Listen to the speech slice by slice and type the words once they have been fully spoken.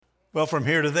Well, from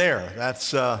here to there,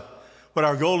 that's what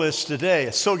our goal is today.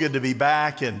 It's so good to be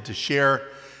back and to share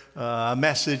a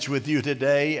message with you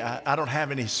today. I don't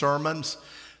have any sermons.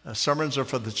 Sermons are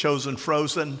for the chosen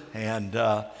frozen,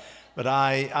 but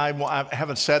I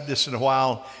haven't said this in a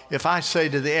while. If I say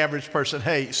to the average person,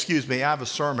 hey, excuse me, I have a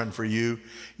sermon for you,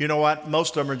 you know what?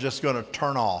 Most of them are just going to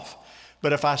turn off.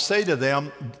 But if I say to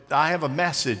them, I have a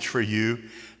message for you,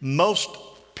 most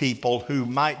people who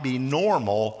might be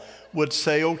normal would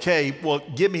say, okay, well,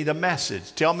 give me the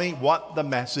message. Tell me what the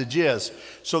message is.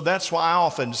 So that's why I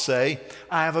often say,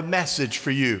 I have a message for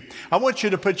you. I want you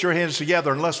to put your hands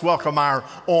together and let's welcome our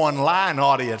online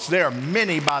audience. There are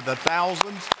many by the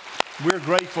thousands. We're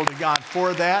grateful to God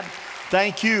for that.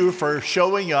 Thank you for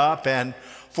showing up and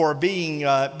for being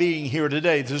here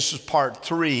today. This is part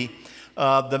 3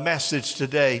 of the message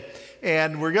today.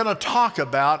 And we're going to talk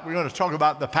about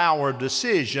the power of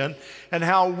decision and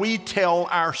how we tell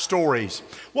our stories.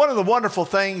 One of the wonderful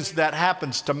things that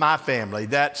happens to my family,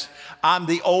 I'm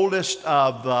the oldest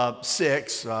of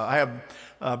 6. I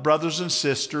have brothers and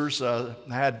sisters. I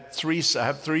have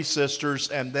 3 sisters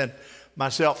and then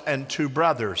myself and 2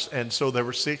 brothers. And so there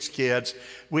were 6 kids.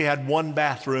 We had 1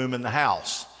 bathroom in the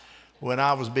house when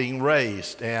I was being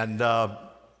raised. And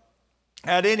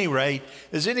at any rate,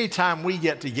 is any time we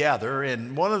get together,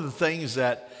 and one of the things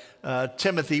that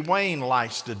Timothy Wayne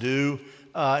likes to do,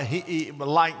 he,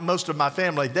 like most of my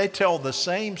family, they tell the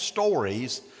same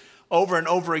stories over and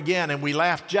over again, and we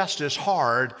laugh just as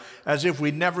hard as if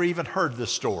we'd never even heard the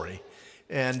story.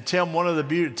 And Tim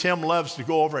loves to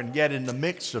go over and get in the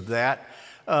mix of that.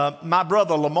 My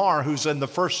brother Lamar, who's in the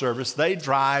first service, they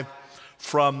drive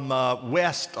from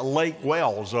West Lake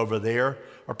Wells over there,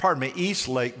 East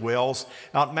Lake Wells,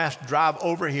 out drive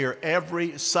over here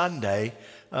every Sunday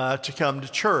to come to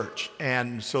church.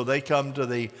 And so they come to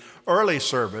the early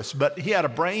service. But he had a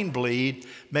brain bleed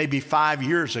maybe 5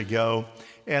 years ago.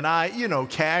 And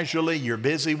casually, you're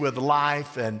busy with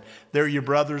life and they're your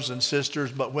brothers and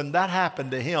sisters. But when that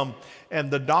happened to him, and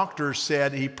the doctor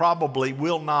said he probably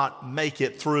will not make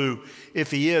it through. If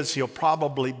he is, he'll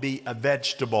probably be a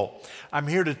vegetable. I'm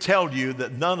here to tell you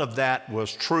that none of that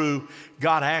was true.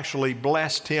 God actually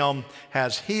blessed him,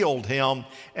 has healed him,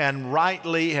 and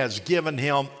rightly has given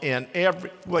him in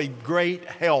every way great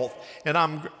health. And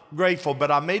I'm grateful,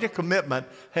 but I made a commitment.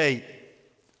 Hey,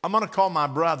 I'm going to call my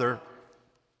brother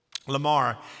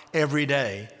Lamar every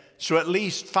day. So at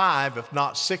least 5, if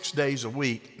not 6 days a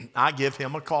week, I give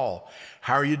him a call.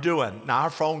 How are you doing? Now,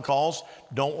 our phone calls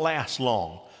don't last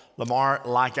long. Lamar,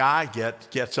 like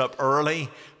gets up early.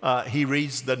 He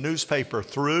reads the newspaper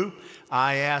through.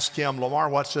 I ask him, Lamar,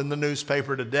 what's in the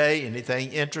newspaper today?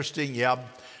 Anything interesting? Yeah,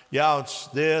 it's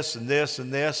this and this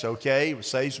and this. Okay, it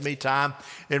saves me time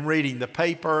in reading the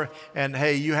paper. And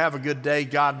hey, you have a good day.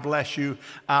 God bless you.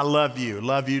 I love you.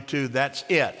 Love you too. That's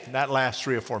it. That lasts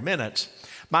 3 or 4 minutes.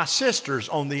 My sisters,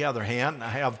 on the other hand, I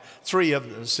have 3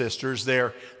 of the sisters.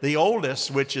 They're the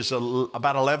oldest, which is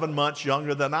about 11 months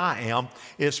younger than I am,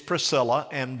 is Priscilla.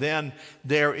 And then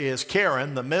there is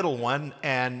Karen, the middle one.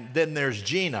 And then there's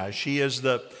Gina. She is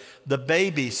the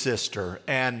baby sister.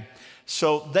 And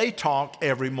so they talk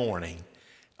every morning.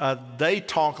 They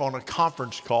talk on a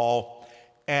conference call.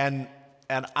 And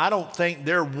I don't think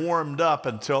they're warmed up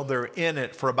until they're in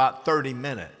it for about 30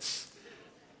 minutes.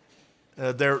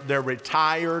 They're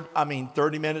retired.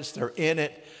 30 minutes, they're in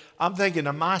it. I'm thinking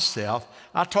to myself,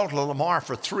 I talked to Lamar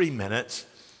for 3 minutes,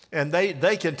 and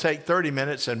they can take 30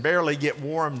 minutes and barely get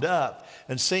warmed up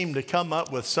and seem to come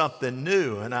up with something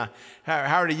new. And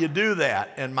how do you do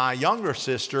that? And my younger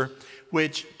sister,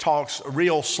 which talks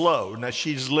real slow. Now,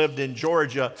 she's lived in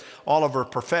Georgia all of her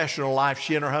professional life.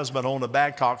 She and her husband own a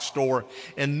Badcock store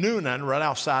in Newnan, right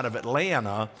outside of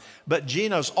Atlanta. But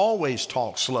Gina's always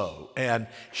talked slow. And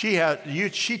she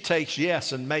takes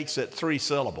yes and makes it 3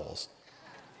 syllables.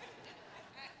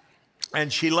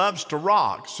 And she loves to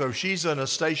rock. So she's in a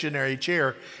stationary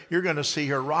chair. You're going to see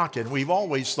her rocking. We've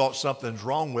always thought something's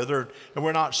wrong with her, and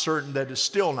we're not certain that it's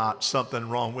still not something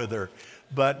wrong with her.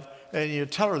 And you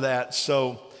tell her that.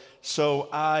 So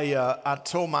I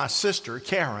told my sister,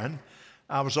 Karen,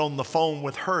 I was on the phone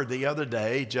with her the other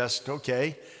day,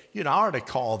 I already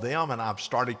called them, and I've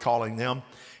started calling them.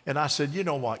 And I said, you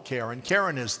know what, Karen?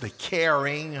 Karen is the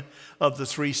caring of the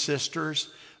 3 sisters.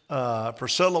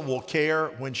 Priscilla will care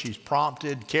when she's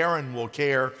prompted. Karen will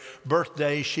care.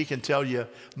 Birthdays, she can tell you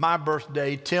my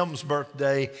birthday, Tim's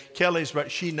birthday, Kelly's birthday.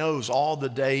 She knows all the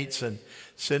dates and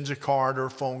sends a card or a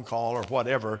phone call or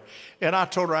whatever. And I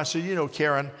told her, I said,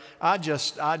 Karen, I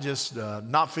just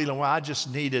not feeling well. I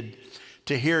just needed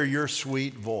to hear your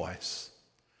sweet voice.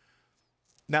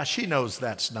 Now, she knows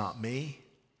that's not me.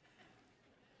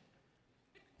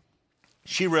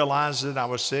 She realized that I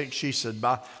was sick. She said,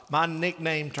 my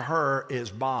nickname to her is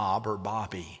Bob or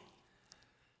Bobby.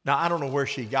 Now, I don't know where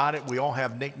she got it. We all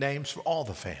have nicknames for all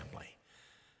the family.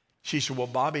 She said, well,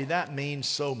 Bobby, that means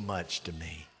so much to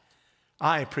me.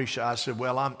 I appreciate it. I said,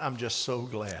 well, I'm just so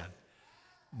glad.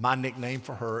 My nickname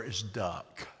for her is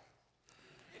Duck.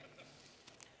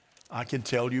 I can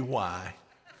tell you why.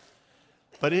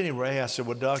 But anyway, I said,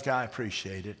 well, Duck, I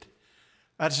appreciate it.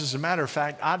 As a matter of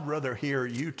fact, I'd rather hear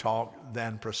you talk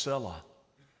than Priscilla.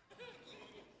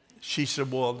 She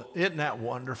said, well, isn't that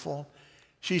wonderful?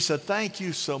 She said, thank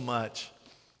you so much.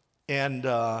 And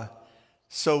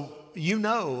so you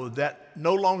know that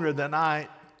no longer than I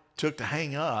took to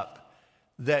hang up,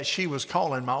 that she was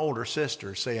calling my older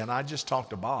sister saying, I just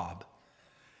talked to Bob.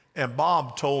 And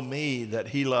Bob told me that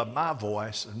he loved my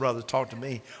voice and rather talk to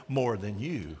me more than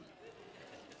you.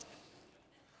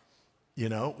 You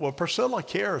know, well, Priscilla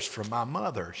cares for my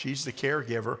mother. She's the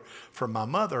caregiver for my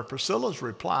mother. Priscilla's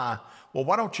reply, well,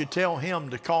 why don't you tell him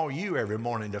to call you every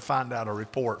morning to find out a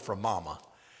report from Mama?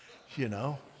 You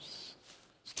know,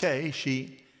 okay,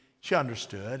 she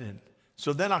understood. And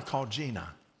so then I called Gina,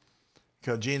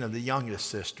 because Gina, the youngest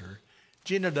sister,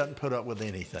 Gina doesn't put up with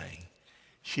anything.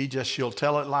 She'll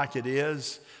tell it like it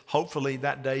is. Hopefully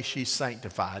that day she's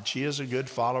sanctified. She is a good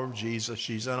follower of Jesus.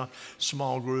 She's in a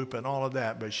small group and all of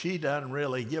that, but she doesn't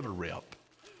really give a rip.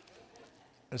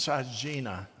 And so I said,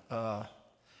 Gina,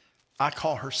 I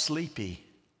call her sleepy.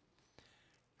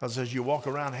 Because as you walk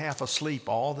around half asleep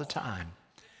all the time,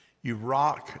 you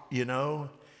rock, you know,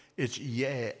 it's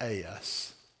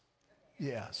yes.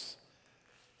 Yes.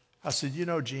 I said, you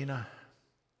know, Gina,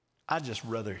 I'd just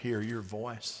rather hear your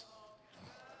voice.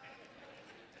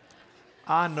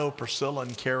 I know Priscilla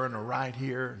and Karen are right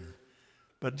here,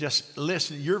 but just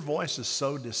listen, your voice is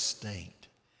so distinct,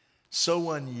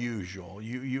 so unusual.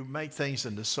 You make things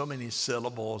into so many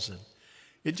syllables, and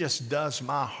it just does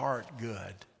my heart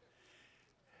good.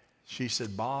 She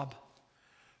said, Bob,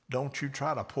 don't you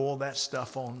try to pull that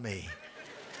stuff on me.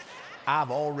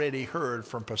 I've already heard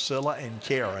from Priscilla and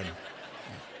Karen.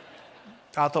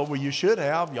 I thought, well, you should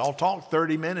have. Y'all talk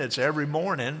 30 minutes every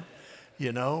morning,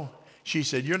 you know. She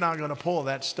said, you're not going to pull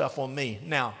that stuff on me.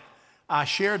 Now, I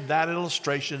shared that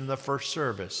illustration in the first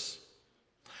service.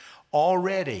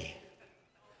 Already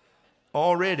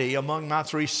among my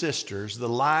three sisters, the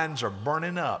lines are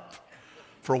burning up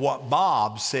for what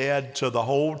Bob said to the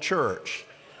whole church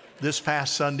this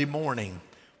past Sunday morning.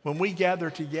 When we gather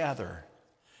together,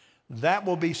 that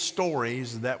will be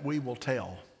stories that we will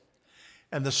tell.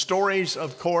 And the stories,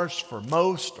 of course, for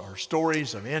most are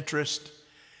stories of interest.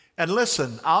 And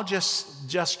listen, I'll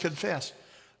just confess,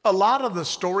 a lot of the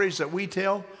stories that we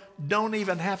tell don't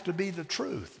even have to be the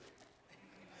truth.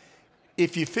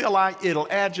 If you feel like it'll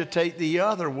agitate the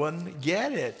other one,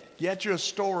 get it. Get your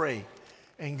story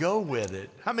and go with it.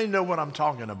 How many know what I'm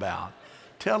talking about?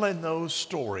 Telling those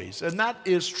stories. And that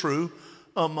is true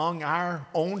among our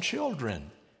own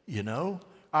children, you know,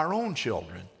 our own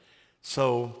children.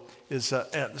 So it's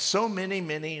so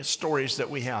many stories that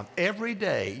we have. Every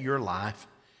day, your life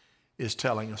is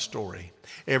telling a story.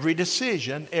 Every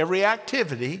decision, every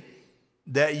activity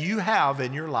that you have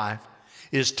in your life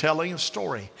is telling a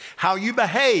story. How you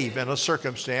behave in a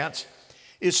circumstance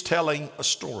is telling a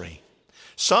story.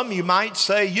 Some you might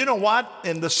say, you know what,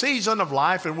 in the season of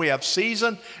life, and we have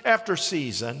season after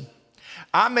season,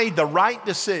 I made the right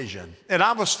decision, and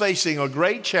I was facing a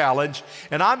great challenge,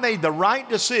 and I made the right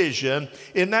decision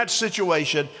in that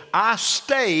situation. I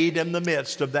stayed in the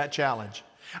midst of that challenge.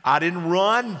 I didn't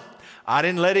run. I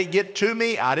didn't let it get to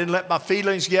me. I didn't let my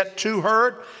feelings get too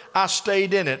hurt. I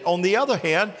stayed in it. On the other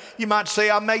hand, you might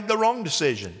say I made the wrong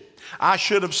decision. I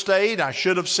should have stayed. I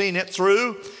should have seen it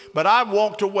through, but I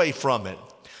walked away from it.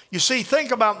 You see,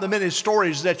 think about the many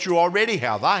stories that you already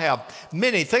have. I have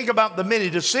many. Think about the many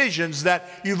decisions that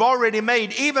you've already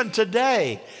made, even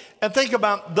today. And think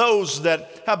about those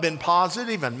that have been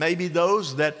positive and maybe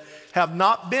those that have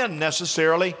not been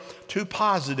necessarily too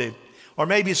positive. Or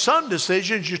maybe some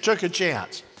decisions you took a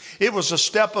chance. It was a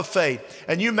step of faith,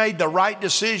 and you made the right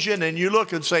decision, and you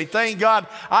look and say, thank God,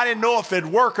 I didn't know if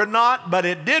it'd work or not, but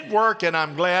it did work, and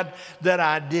I'm glad that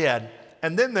I did.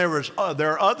 And then there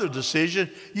are other decisions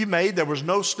you made. There was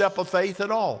no step of faith at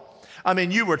all. I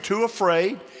mean, you were too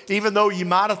afraid. Even though you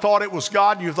might have thought it was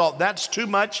God, you thought that's too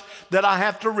much that I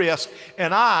have to risk.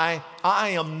 And I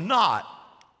am not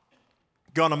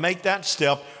going to make that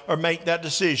step or make that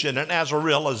decision. And as a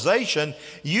realization,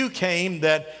 you came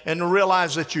and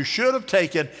realized that you should have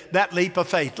taken that leap of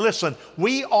faith. Listen,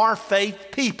 we are faith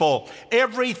people.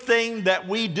 Everything that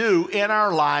we do in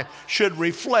our life should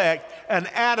reflect an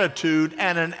attitude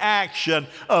and an action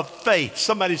of faith.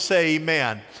 Somebody say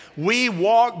amen. We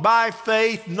walk by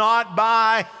faith, not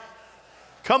by,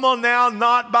 come on now,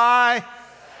 not by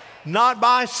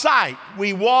sight.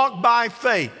 We walk by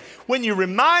faith. When you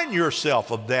remind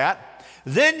yourself of that,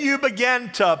 then you begin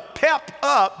to pep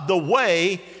up the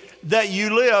way that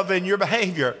you live in your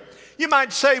behavior. You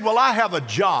might say, well, I have a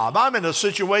job. I'm in a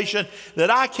situation that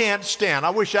I can't stand. I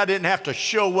wish I didn't have to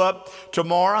show up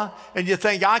tomorrow. And you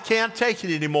think, I can't take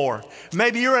it anymore.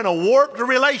 Maybe you're in a warped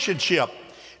relationship.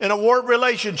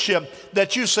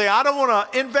 That you say, I don't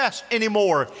want to invest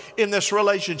anymore in this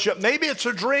relationship. Maybe it's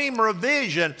a dream or a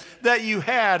vision that you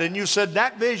had, and you said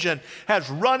that vision has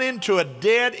run into a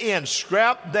dead end.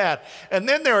 Scrap that. And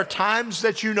then there are times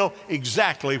that you know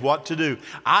exactly what to do.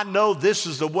 I know this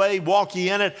is the way, walk ye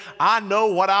in it. I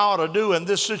know what I ought to do in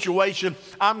this situation.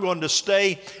 I'm going to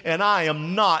stay, and I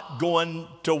am not going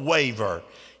to waver.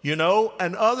 You know,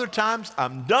 and other times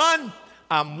I'm done.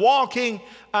 I'm walking,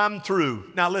 I'm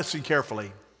through. Now listen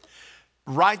carefully.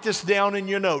 Write this down in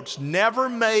your notes. Never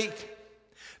make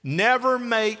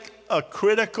a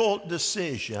critical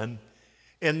decision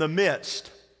in the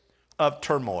midst of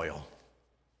turmoil.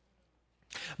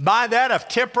 By that, if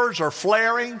tempers are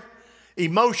flaring,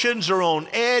 emotions are on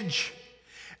edge,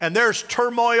 and there's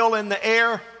turmoil in the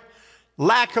air,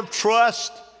 lack of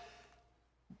trust,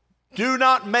 do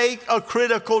not make a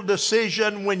critical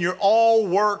decision when you're all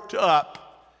worked up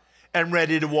and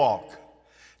ready to walk.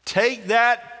 Take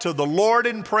that to the Lord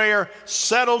in prayer,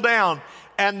 settle down,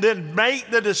 and then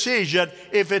make the decision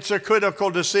if it's a critical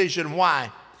decision. Why?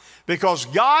 Because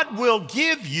God will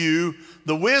give you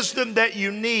the wisdom that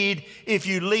you need if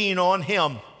you lean on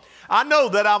Him. I know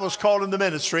that I was called in the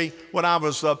ministry when I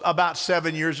was about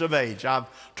 7 years of age. I've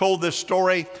told this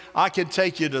story. I can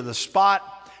take you to the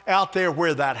spot out there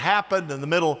where that happened in the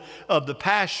middle of the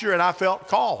pasture, and I felt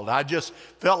called. I just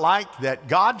felt like that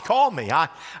God called me. I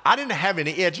didn't have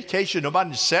any education.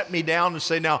 Nobody set me down and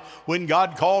say, now, when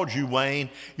God called you, Wayne,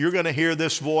 you're going to hear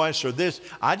this voice or this.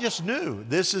 I just knew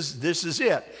this is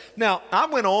it. Now, I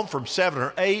went on from 7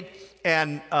 or 8,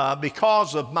 and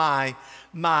because of my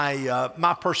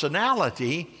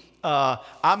personality,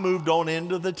 I moved on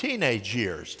into the teenage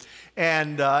years.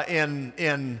 And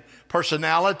in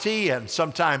personality and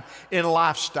sometime in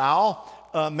lifestyle,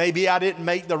 maybe I didn't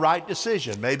make the right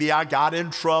decision. Maybe I got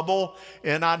in trouble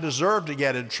and I deserved to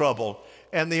get in trouble.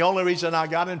 And the only reason I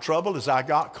got in trouble is I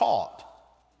got caught.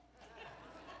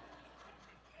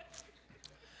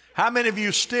 How many of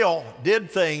you still did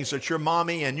things that your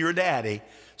mommy and your daddy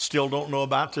still don't know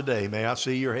about today? May I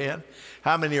see your hand?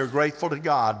 How many are grateful to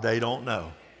God they don't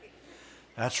know?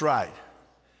 That's right.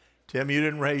 Tim, you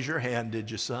didn't raise your hand,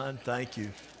 did you, son? Thank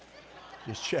you.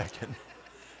 Just checking.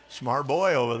 Smart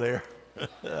boy over there.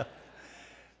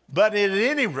 But at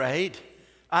any rate,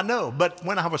 I know. But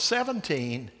when I was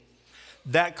 17,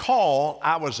 that call,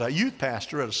 I was a youth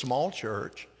pastor at a small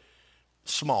church,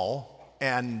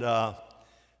 and the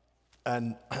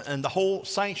whole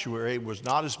sanctuary was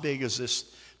not as big as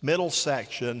this middle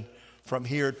section from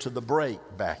here to the break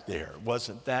back there. It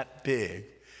wasn't that big.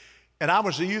 And I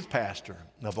was a youth pastor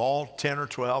of all 10 or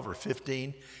 12 or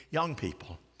 15 young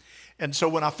people. And so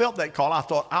when I felt that call, I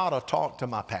thought I ought to talk to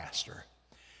my pastor.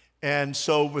 And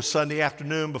so it was Sunday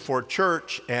afternoon before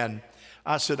church, and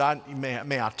I said,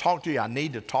 may I talk to you? I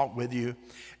need to talk with you.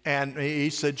 And he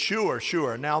said, sure.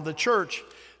 Now the church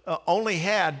only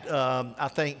had, I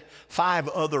think, 5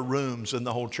 other rooms in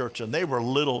the whole church, and they were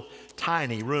little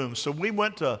tiny rooms. So we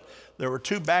went there were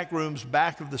 2 back rooms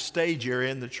back of the stage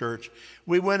area in the church.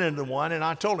 We went into one, and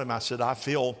I told him, I said, I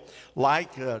felt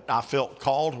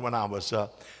called when I was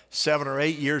 7 or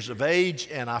 8 years of age,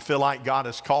 and I feel like God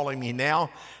is calling me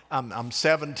now. I'm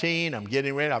 17. I'm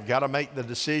getting ready. I've got to make the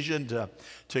decision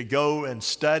to go and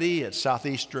study at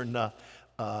Southeastern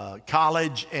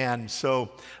College, and so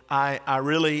I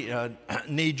really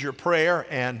need your prayer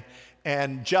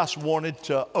and just wanted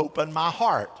to open my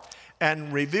heart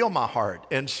and reveal my heart.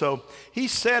 And so he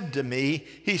said to me,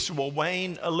 he said, well,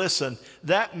 Wayne, listen,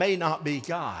 that may not be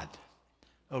God.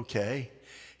 Okay.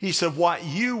 He said, what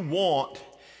you want,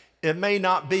 it may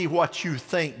not be what you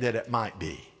think that it might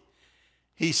be.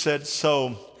 He said,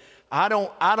 so I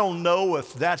don't know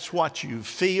if that's what you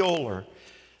feel or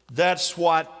that's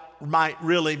what might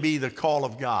really be the call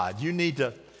of God. You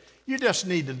just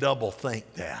need to double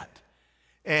think that.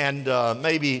 And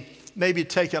maybe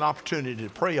take an opportunity to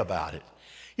pray about it.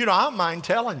 You know, I don't mind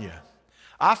telling you,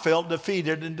 I felt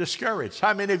defeated and discouraged.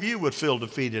 How many of you would feel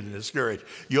defeated and discouraged?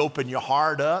 You open your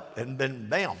heart up and then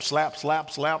bam, slap, slap,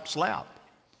 slap, slap.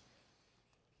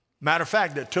 Matter of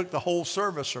fact, it took the whole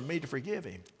service for me to forgive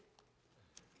him.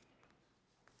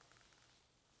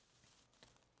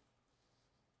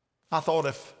 I thought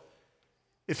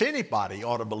if anybody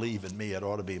ought to believe in me, it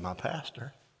ought to be my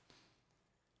pastor.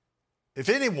 If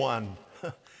anyone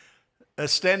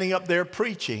is standing up there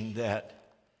preaching that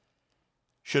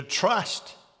should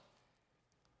trust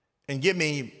and give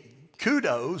me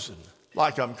kudos, and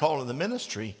like I'm calling the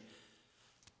ministry,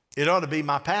 it ought to be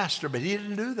my pastor, but he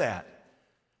didn't do that.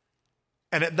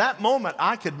 And at that moment,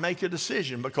 I could make a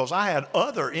decision because I had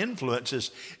other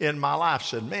influences in my life.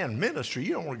 Said, man, ministry,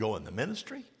 you don't want to go in the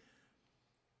ministry.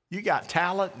 You got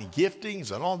talent and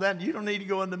giftings and all that. You don't need to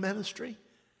go into ministry.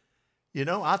 You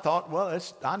know, I thought, well,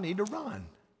 I need to run.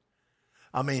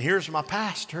 I mean, here's my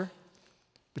pastor.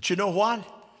 But you know what?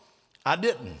 I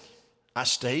didn't. I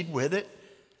stayed with it.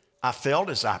 I felt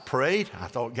as I prayed, I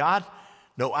thought, God,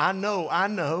 no, I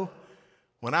know.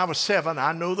 When I was 7,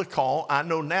 I know the call. I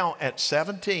know now at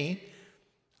 17,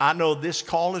 I know this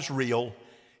call is real,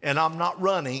 and I'm not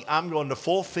running. I'm going to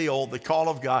fulfill the call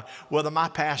of God, whether my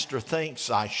pastor thinks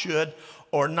I should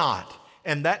or not.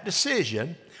 And that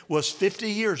decision was 50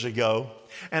 years ago,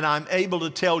 and I'm able to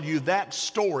tell you that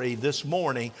story this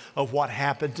morning of what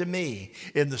happened to me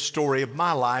in the story of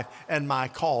my life and my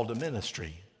call to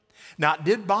ministry. Now, it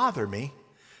did bother me.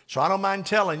 So I don't mind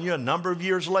telling you, a number of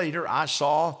years later, I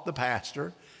saw the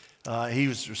pastor. He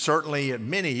was certainly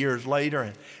many years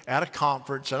later at a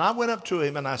conference. And I went up to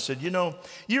him and I said,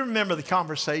 you remember the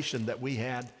conversation that we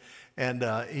had? And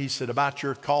he said, about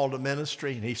your call to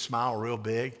ministry? And he smiled real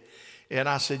big. And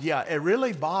I said, yeah, it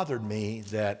really bothered me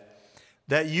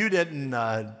that you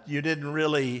didn't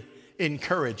really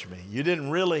encourage me. You didn't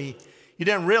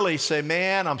really say,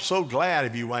 man, I'm so glad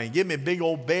of you, Wayne. Give me a big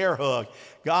old bear hug.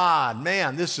 God,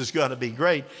 man, this is going to be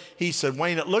great. He said,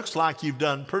 Wayne, it looks like you've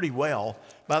done pretty well.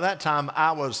 By that time,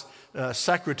 I was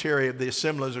secretary of the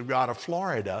Assemblies of God of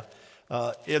Florida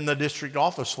in the district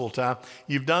office full time.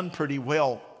 You've done pretty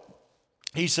well.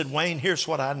 He said, Wayne, here's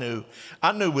what I knew.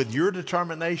 I knew with your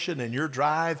determination and your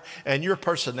drive and your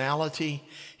personality,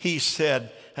 he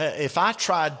said, I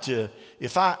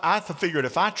figured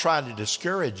if I tried to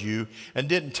discourage you and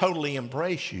didn't totally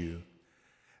embrace you,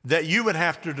 that you would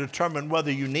have to determine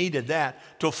whether you needed that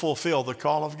to fulfill the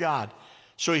call of God.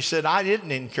 So he said, I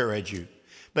didn't encourage you.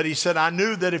 But he said, I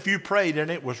knew that if you prayed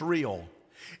and it was real,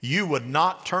 you would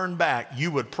not turn back. You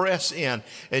would press in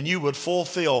and you would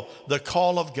fulfill the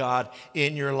call of God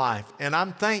in your life. And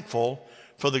I'm thankful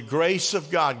for the grace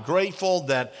of God, grateful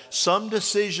that some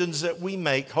decisions that we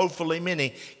make, hopefully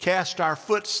many, cast our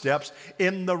footsteps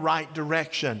in the right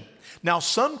direction. Now,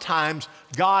 sometimes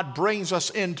God brings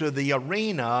us into the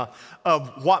arena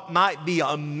of what might be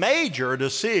a major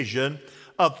decision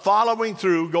of following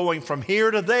through, going from here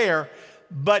to there,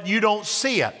 but you don't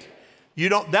see it.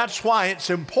 That's why it's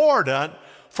important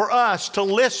for us to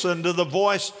listen to the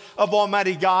voice of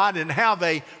Almighty God and have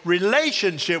a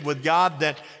relationship with God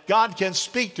that God can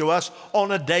speak to us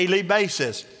on a daily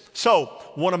basis. So,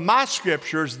 one of my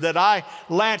scriptures that I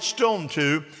latched on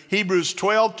to, Hebrews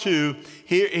 12:2,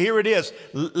 here it is.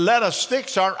 Let us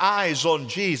fix our eyes on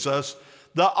Jesus,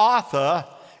 the author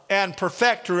and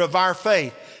perfecter of our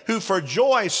faith, who for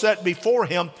joy set before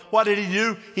him, what did he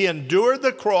do? He endured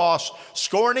the cross,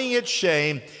 scorning its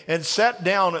shame, and sat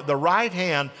down at the right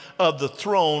hand of the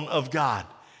throne of God.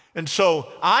 And so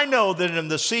I know that in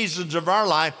the seasons of our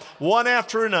life, one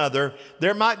after another,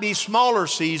 there might be smaller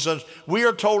seasons. We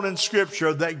are told in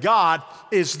Scripture that God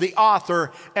is the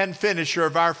author and finisher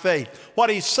of our faith. What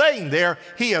he's saying there,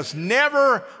 he has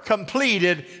never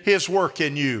completed his work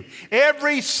in you.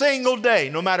 Every single day,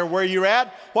 no matter where you're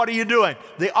at, what are you doing?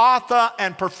 The author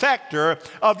and perfecter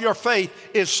of your faith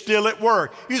is still at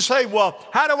work. You say, well,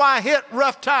 how do I hit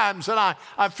rough times and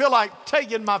I feel like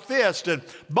taking my fist and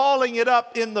balling it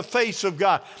up in the face of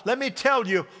God? Let me tell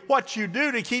you what you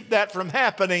do to keep that from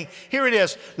happening. Here it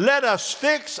is. Let us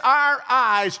fix our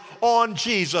eyes on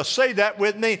Jesus. Say that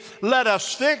with me. Let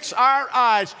us fix our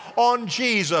eyes on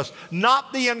Jesus.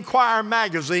 Not the Enquirer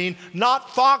magazine, not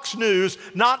Fox News,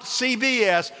 not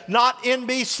CBS, not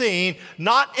NBC,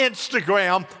 not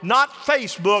Instagram, not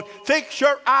Facebook. Fix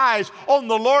your eyes on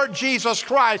the Lord Jesus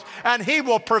Christ, and he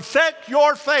will perfect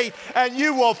your faith, and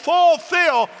you will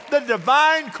fulfill the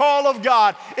divine call of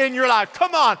God in your life.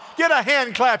 Come on, get a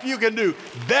hand clap. You can do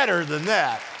better than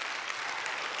that.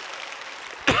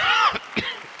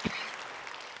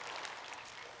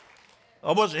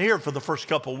 I wasn't here for the first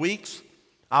couple weeks.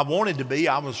 I wanted to be.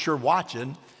 I was sure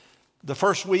watching. The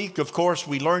first week, of course,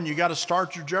 we learned you got to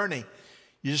start your journey.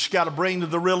 You just got to bring to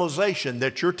the realization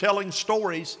that you're telling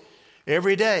stories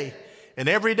every day. And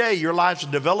every day your life's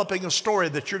developing a story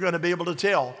that you're going to be able to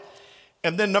tell.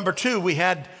 And then number two, we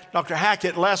had Dr.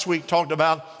 Hackett last week talked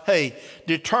about, hey,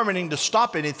 determining to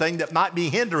stop anything that might be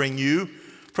hindering you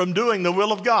from doing the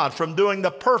will of God, from doing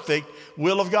the perfect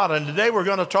will of God. And today we're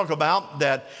going to talk about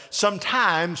that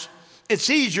sometimes it's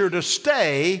easier to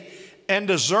stay and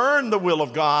discern the will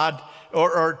of God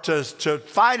or to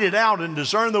fight it out and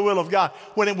discern the will of God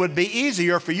when it would be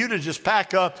easier for you to just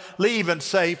pack up, leave and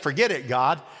say, forget it,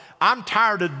 God. I'm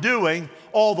tired of doing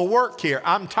all the work here.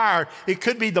 I'm tired. It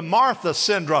could be the Martha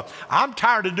syndrome. I'm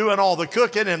tired of doing all the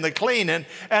cooking and the cleaning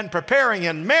and preparing.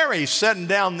 And Mary's sitting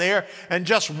down there and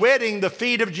just wetting the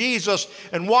feet of Jesus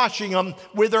and washing them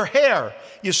with her hair.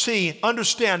 You see,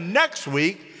 understand, next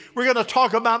week we're going to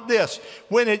talk about this.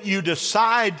 When you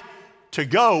decide to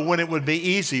go, when it would be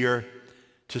easier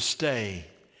to stay.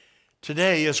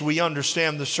 Today, as we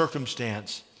understand the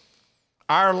circumstance,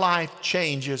 our life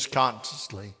changes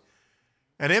constantly.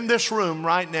 And in this room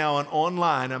right now and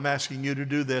online, I'm asking you to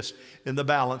do this in the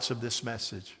balance of this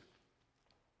message.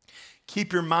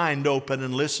 Keep your mind open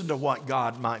and listen to what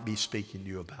God might be speaking to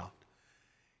you about.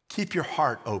 Keep your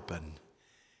heart open.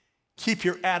 Keep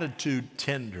your attitude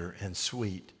tender and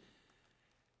sweet.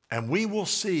 And we will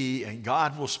see, and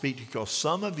God will speak to you, because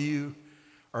some of you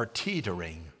are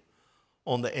teetering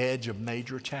on the edge of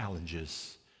major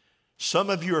challenges. Some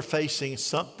of you are facing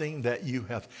something that you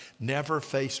have never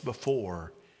faced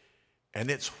before, and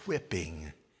it's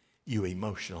whipping you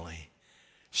emotionally.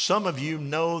 Some of you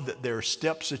know that there are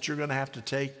steps that you're going to have to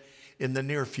take in the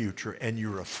near future, and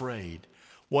you're afraid,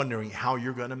 wondering how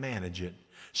you're going to manage it.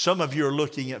 Some of you are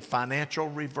looking at financial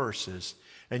reverses,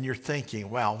 and you're thinking,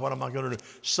 wow, what am I going to do?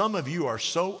 Some of you are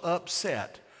so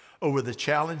upset over the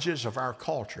challenges of our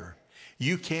culture.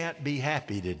 You can't be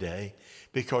happy today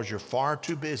because you're far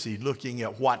too busy looking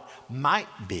at what might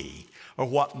be or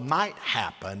what might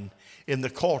happen in the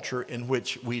culture in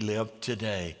which we live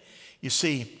today. You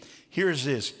see, here's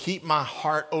this. Keep my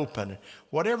heart open.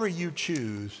 Whatever you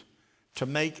choose to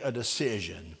make a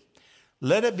decision,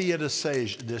 let it be a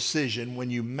decision when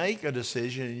you make a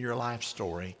decision in your life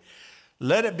story.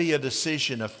 Let it be a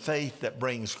decision of faith that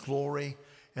brings glory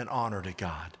and honor to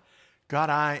God. God,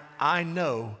 I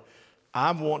know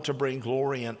I want to bring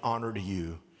glory and honor to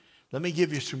you. Let me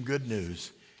give you some good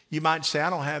news. You might say, I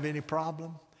don't have any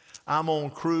problem. I'm on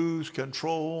cruise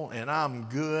control and I'm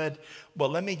good.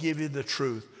 But let me give you the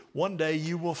truth. One day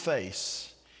you will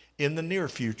face, in the near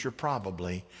future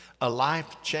probably, a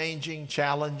life-changing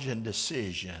challenge and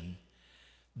decision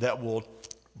that will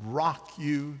rock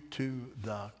you to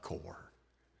the core.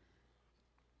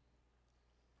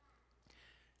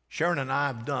 Sharon and I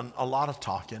have done a lot of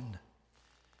talking.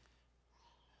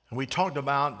 And we talked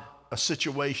about a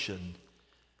situation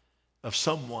of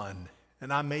someone,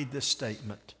 and I made this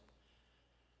statement.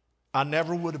 I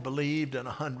never would have believed in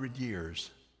 100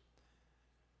 years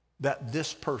that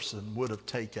this person would have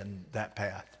taken that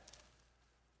path.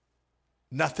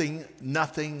 Nothing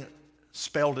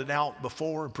spelled it out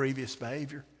before in previous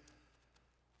behavior.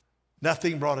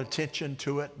 Nothing brought attention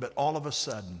to it, but all of a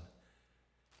sudden,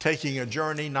 taking a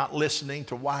journey, not listening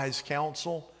to wise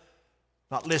counsel,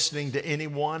 not listening to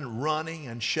anyone, running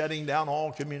and shutting down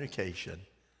all communication.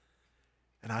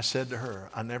 And I said to her,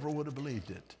 I never would have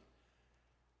believed it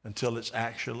until it's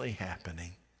actually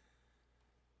happening.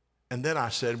 And then I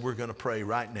said, we're going to pray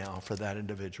right now for that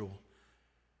individual.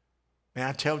 May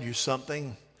I tell you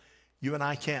something? You and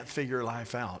I can't figure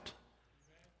life out,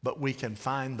 but we can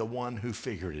find the one who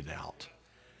figured it out.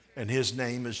 And his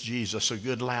name is Jesus. A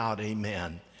good loud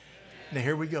amen. Now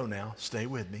here we go now. Stay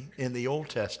with me. In the Old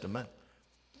Testament,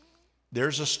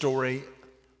 there's a story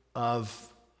of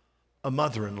a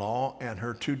mother-in-law and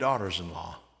her two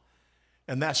daughters-in-law.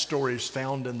 And that story is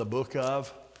found in the book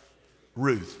of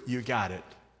Ruth. You got it.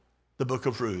 The book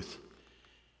of Ruth.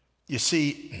 You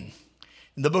see,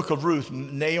 in the book of Ruth,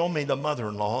 Naomi, the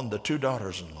mother-in-law, and the two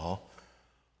daughters-in-law,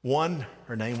 one,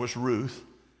 her name was Ruth,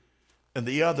 and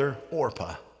the other,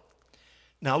 Orpah.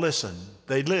 Now listen,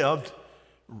 they lived,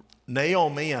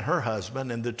 Naomi and her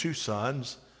husband and the two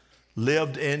sons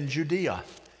lived in Judea.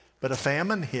 But a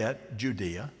famine hit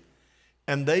Judea,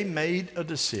 and they made a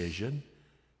decision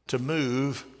to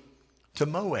move to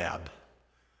Moab.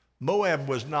 Moab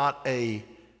was not a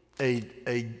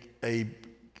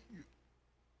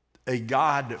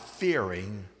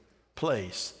God-fearing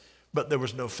place, but there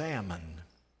was no famine.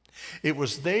 It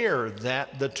was there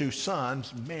that the two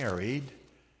sons married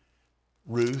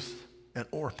Ruth and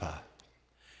Orpah.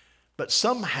 But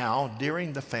somehow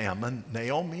during the famine,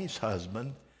 Naomi's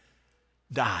husband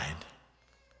died.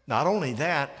 Not only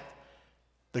that,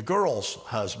 the girls'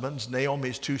 husbands,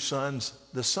 Naomi's two sons,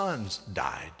 the sons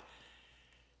died.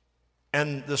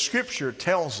 And the scripture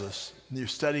tells us, you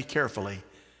study carefully,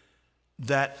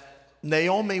 that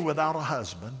Naomi without a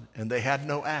husband, and they had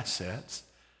no assets,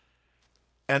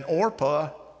 and Orpah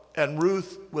and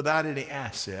Ruth without any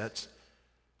assets,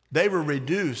 they were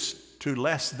reduced to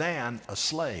less than a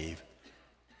slave.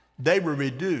 They were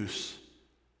reduced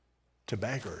to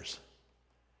beggars.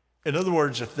 In other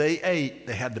words, if they ate,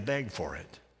 they had to beg for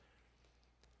it.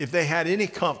 If they had any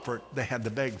comfort, they had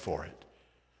to beg for it.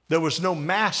 There was no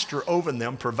master over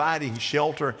them providing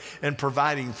shelter and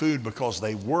providing food because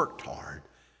they worked hard.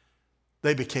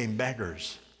 They became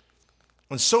beggars.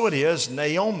 And so it is,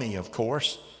 Naomi, of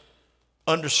course,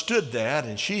 understood that,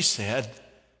 and she said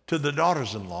to the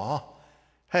daughters-in-law,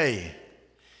 hey,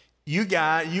 you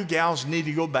gals need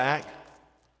to go back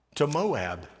to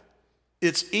Moab.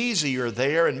 It's easier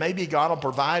there, and maybe God will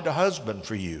provide a husband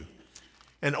for you.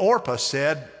 And Orpah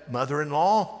said,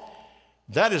 mother-in-law,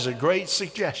 that is a great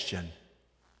suggestion.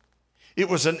 It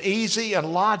was an easy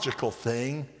and logical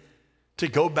thing to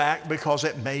go back because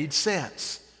it made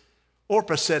sense.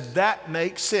 Orpah said, that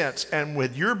makes sense. And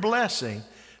with your blessing,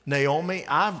 Naomi,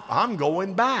 I'm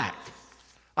going back.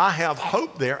 I have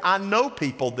hope there. I know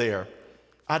people there.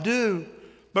 I do.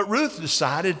 But Ruth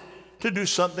decided to do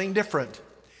something different.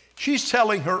 She's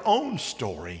telling her own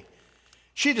story.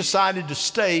 She decided to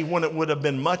stay when it would have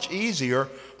been much easier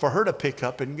for her to pick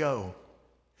up and go.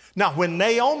 Now, when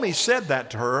Naomi said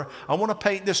that to her, I want to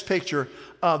paint this picture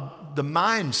of the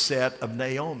mindset of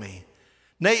Naomi.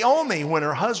 Naomi, when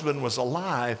her husband was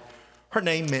alive, her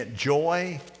name meant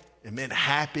joy. It meant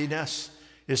happiness.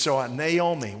 And so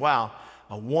Naomi, wow,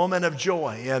 a woman of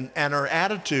joy. And her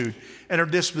attitude and her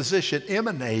disposition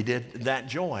emanated that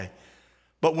joy.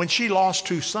 But when she lost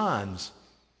two sons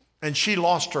and she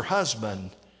lost her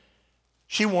husband,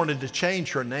 she wanted to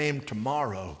change her name to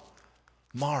Maro,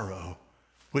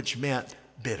 which meant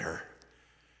bitter.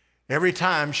 Every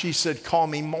time she said, call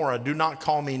me Mara, do not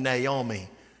call me Naomi.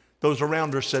 Those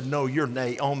around her said, no, you're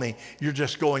Naomi. You're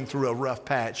just going through a rough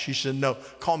patch. She said, no,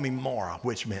 call me Mara,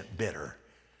 which meant bitter.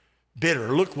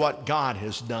 Bitter, look what God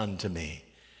has done to me.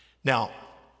 Now,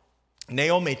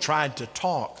 Naomi tried to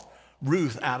talk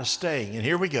Ruth out of staying. And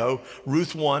here we go,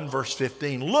 Ruth 1, verse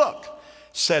 15. Look,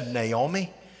 said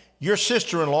Naomi, your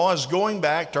sister-in-law is going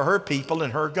back to her people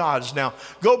and her gods. Now,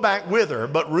 go back with her.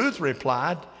 But Ruth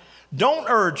replied, don't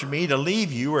urge me to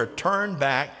leave you or turn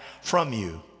back from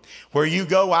you. Where you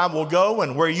go, I will go,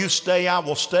 and where you stay, I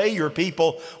will stay. Your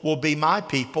people will be my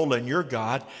people, and your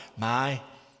God, my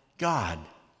God.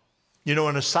 You know,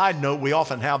 on a side note, we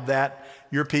often have that,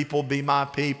 your people be my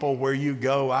people, where you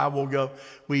go, I will go.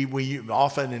 We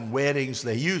often in weddings,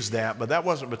 they use that, but that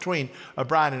wasn't between a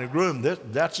bride and a groom.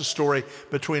 That's a story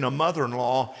between a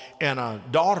mother-in-law and a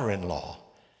daughter-in-law.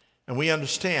 And we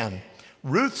understand.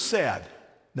 Ruth said,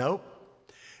 no,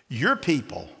 your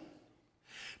people.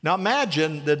 Now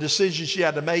imagine the decision she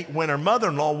had to make when her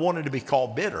mother-in-law wanted to be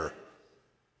called bitter.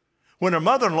 When her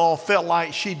mother-in-law felt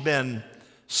like she'd been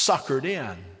suckered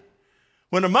in.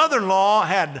 When her mother-in-law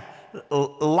had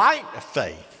light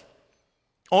faith,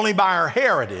 only by her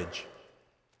heritage.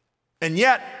 And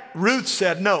yet Ruth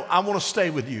said, no, I want to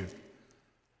stay with you.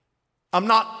 I'm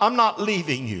not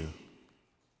leaving you.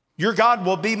 Your God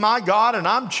will be my God, and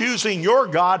I'm choosing your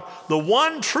God, the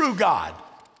one true God.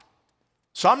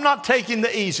 So I'm not taking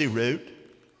the easy route.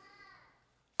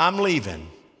 I'm leaving.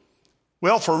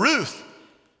 Well, for Ruth,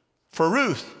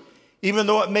 even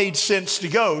though it made sense to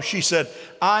go, she said,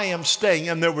 I am staying.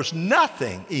 And there was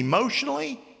nothing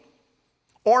emotionally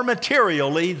or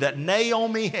materially that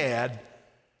Naomi had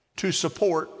to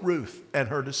support Ruth and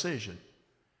her decision.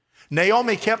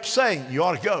 Naomi kept saying, you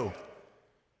ought to go.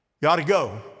 You ought to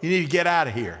go. You need to get out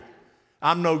of here.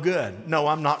 I'm no good. No,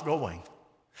 I'm not going.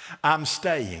 I'm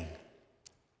staying.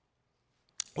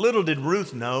 Little did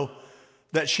Ruth know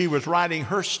that she was writing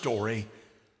her story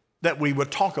that we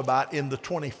would talk about in the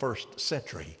 21st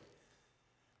century.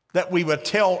 That we would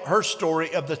tell her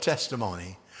story of the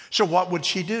testimony. So what would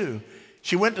she do?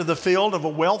 She went to the field of a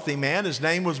wealthy man. His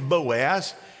name was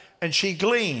Boaz, and she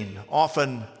gleaned.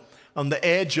 Often on the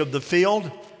edge of the field,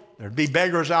 there'd be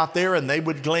beggars out there, and they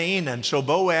would glean. And so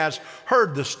Boaz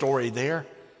heard the story there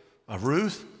of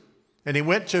Ruth, and he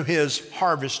went to his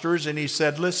harvesters, and he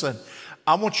said, listen,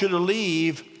 I want you to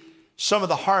leave some of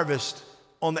the harvest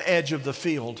on the edge of the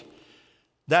field.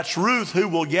 That's Ruth who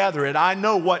will gather it. I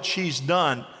know what she's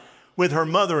done with her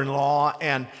mother-in-law,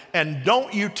 and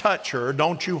don't you touch her,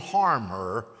 don't you harm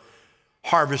her.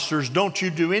 Harvesters, don't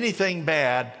you do anything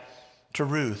bad to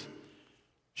Ruth.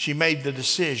 She made the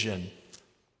decision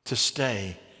to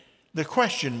stay. The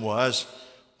question was,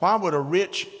 why would a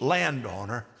rich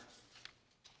landowner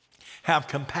have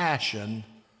compassion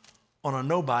on a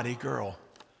nobody girl?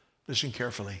 Listen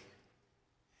carefully.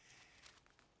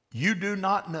 You do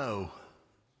not know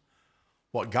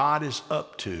what God is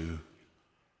up to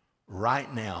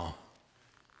right now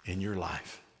in your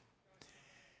life.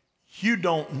 You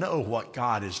don't know what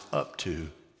God is up to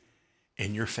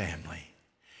in your family.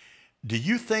 Do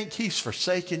you think he's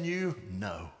forsaken you?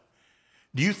 No.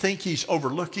 Do you think he's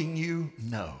overlooking you?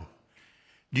 No.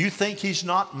 Do you think he's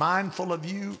not mindful of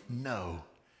you? No.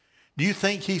 Do you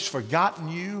think he's forgotten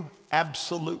you?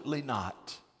 Absolutely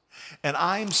not. And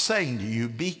I'm saying to you,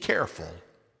 be careful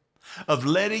of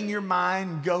letting your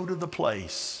mind go to the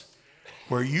place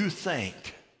where you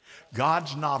think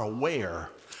God's not aware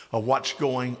of what's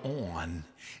going on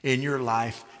in your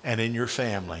life and in your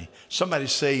family. Somebody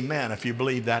say amen if you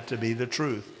believe that to be the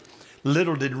truth.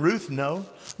 Little did Ruth know,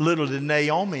 little did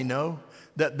Naomi know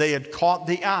that they had caught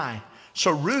the eye.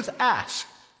 So Ruth asked.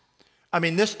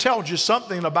 This tells you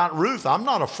something about Ruth. I'm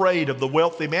not afraid of the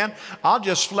wealthy man. I'll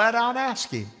just flat out ask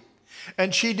him.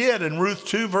 And she did in Ruth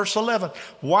 2, verse 11.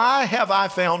 Why have I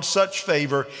found such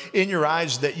favor in your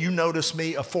eyes that you notice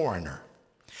me a foreigner?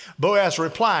 Boaz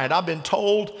replied, I've been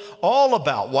told all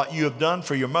about what you have done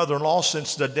for your mother-in-law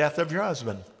since the death of your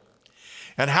husband,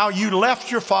 and how you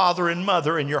left your father and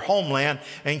mother in your homeland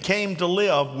and came to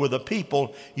live with a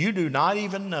people you do not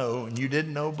even know and you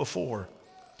didn't know before.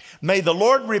 May the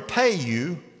Lord repay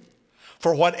you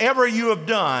for whatever you have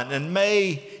done, and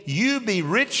may you be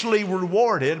richly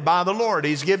rewarded by the Lord.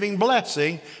 He's giving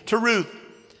blessing to Ruth,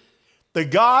 the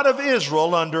God of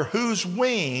Israel, under whose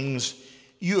wings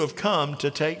you have come to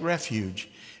take refuge.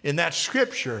 In that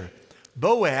scripture,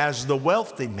 Boaz, the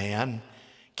wealthy man,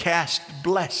 cast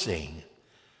blessing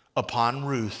upon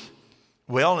Ruth.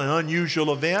 Well, in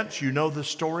unusual events, you know the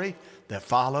story that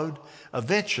followed.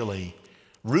 Eventually,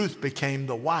 Ruth became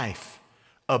the wife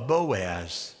of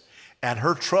Boaz, and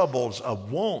her troubles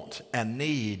of want and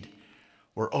need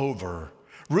were over.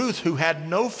 Ruth, who had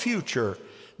no future,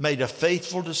 made a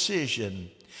faithful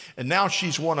decision. And now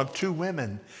she's one of two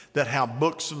women that have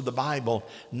books of the Bible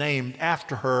named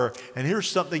after her. And here's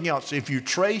something else. If you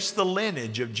trace the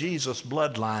lineage of Jesus'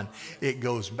 bloodline, it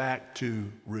goes back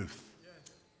to Ruth.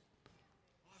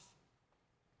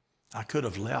 I could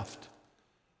have left.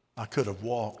 I could have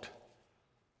walked.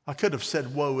 I could have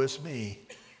said, woe is me.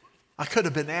 I could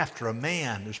have been after a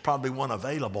man. There's probably one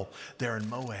available there in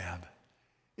Moab.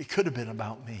 It could have been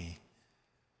about me.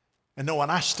 And no, when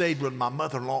I stayed with my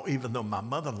mother-in-law, even though my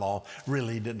mother-in-law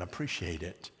really didn't appreciate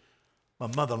it, my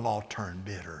mother-in-law turned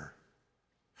bitter.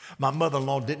 My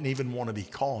mother-in-law didn't even want to be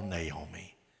called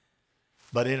Naomi.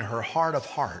 But in her heart of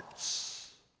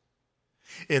hearts,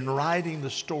 in writing the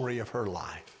story of her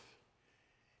life,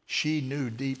 she knew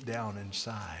deep down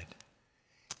inside,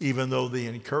 even though the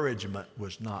encouragement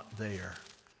was not there,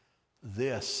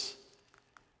 this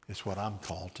is what I'm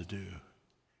called to do.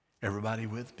 Everybody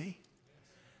with me?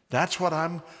 That's what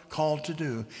I'm called to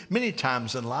do. Many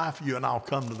times in life, you and I'll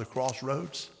come to the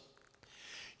crossroads.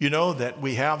 You know that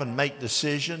we have and make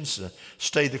decisions to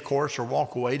stay the course or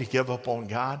walk away, to give up on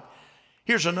God.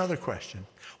 Here's another question.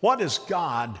 What does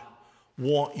God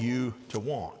want you to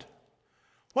want?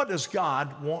 What does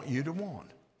God want you to want?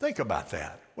 Think about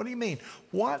that. What do you mean?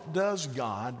 What does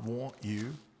God want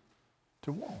you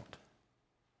to want?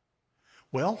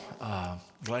 Well,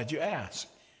 glad you asked.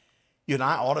 You and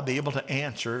I ought to be able to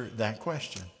answer that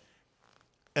question.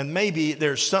 And maybe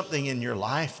there's something in your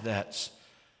life that's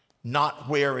not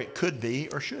where it could be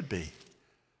or should be.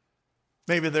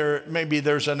 Maybe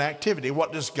there's an activity.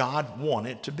 What does God want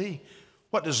it to be?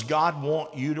 What does God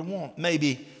want you to want?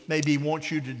 Maybe he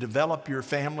wants you to develop your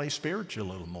family spiritually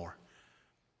a little more.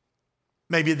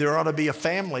 Maybe there ought to be a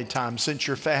family time since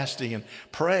you're fasting and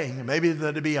praying. Maybe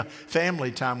there'd be a family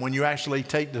time when you actually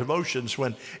take devotions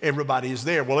when everybody is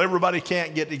there. Well, everybody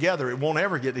can't get together. It won't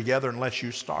ever get together unless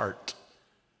you start.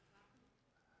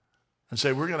 And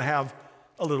say, we're going to have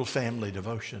a little family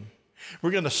devotion.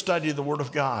 We're going to study the Word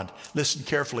of God. Listen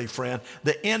carefully, friend.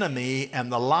 The enemy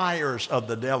and the liars of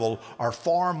the devil are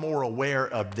far more aware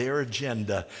of their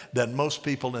agenda than most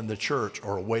people in the church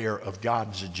are aware of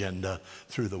God's agenda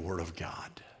through the Word of God.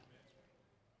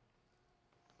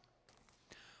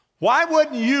 Why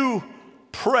wouldn't you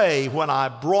pray when I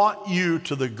brought you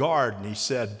to the garden, he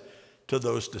said to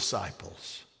those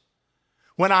disciples.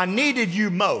 When I needed you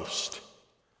most,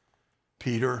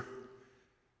 Peter,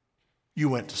 you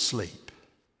went to sleep.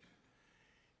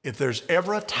 If there's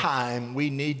ever a time we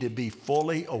need to be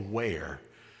fully aware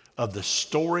of the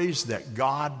stories that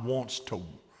God wants to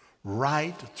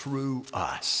write through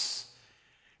us,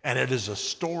 And it is a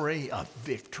story of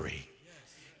victory.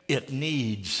 It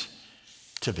needs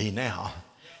to be now.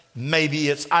 Maybe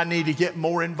it's, I need to get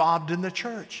more involved in the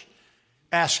church.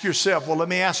 Ask yourself, well, let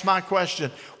me ask my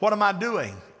question. What am I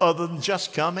doing other than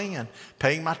just coming and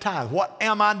paying my tithe? What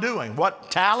am I doing? What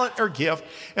talent or gift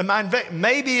am I investing?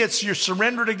 Maybe it's your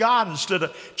surrender to God instead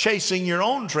of chasing your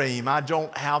own dream. I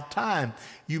don't have time.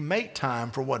 You make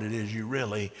time for what it is you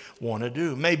really want to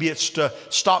do. Maybe it's to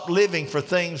stop living for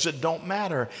things that don't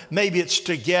matter. Maybe it's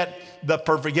to get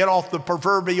off the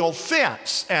proverbial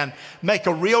fence and make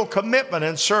a real commitment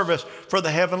and service for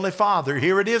the Heavenly Father.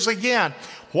 Here it is again.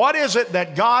 What is it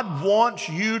that God wants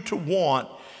you to want,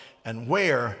 and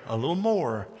where, a little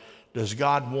more, does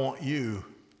God want you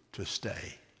to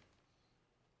stay?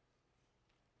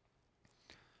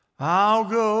 I'll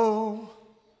go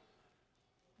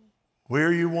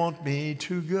where you want me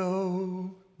to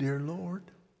go, dear Lord.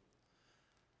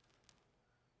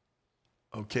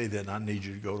 Okay, then I need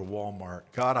you to go to Walmart.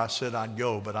 God, I said I'd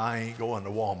go, but I ain't going to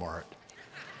Walmart.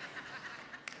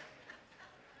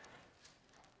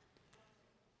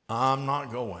 I'm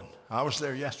not going. I was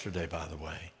there yesterday, by the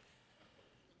way.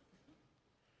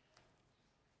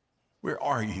 Where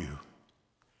are you?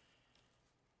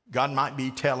 God might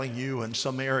be telling you in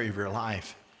some area of your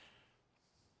life,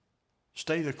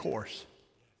 stay the course.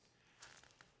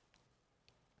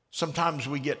 Sometimes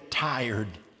we get tired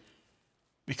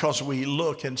because we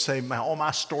look and say, all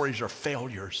my stories are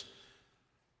failures.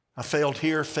 I failed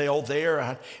here, failed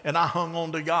there, and I hung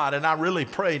on to God, and I really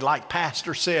prayed like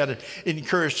Pastor said and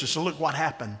encouraged us. And look what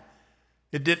happened.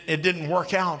 It didn't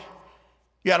work out.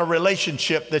 You had a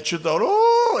relationship that you thought,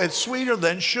 oh, it's sweeter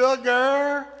than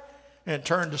sugar, and it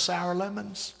turned to sour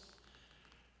lemons.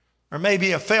 Or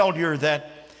maybe a failure that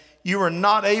you were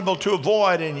not able to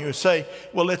avoid, and you say,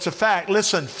 well, it's a fact.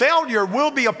 Listen, failure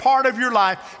will be a part of your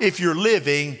life if you're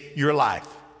living your life,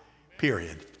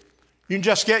 period. You can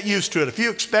just get used to it. If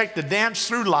you expect to dance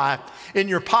through life in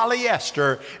your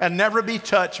polyester and never be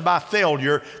touched by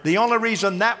failure, the only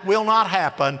reason that will not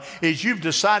happen is you've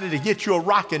decided to get you a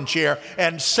rocking chair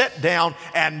and sit down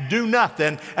and do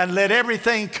nothing and let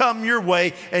everything come your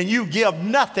way and you give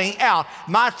nothing out.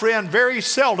 My friend, very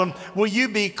seldom will you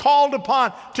be called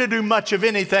upon to do much of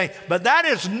anything. But that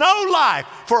is no life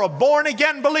for a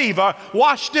born-again believer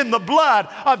washed in the blood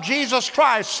of Jesus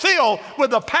Christ, filled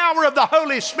with the power of the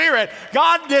Holy Spirit.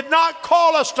 God did not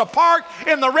call us to park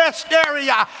in the rest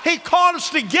area. He called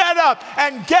us to get up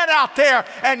and get out there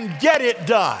and get it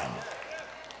done.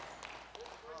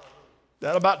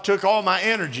 That about took all my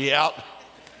energy out.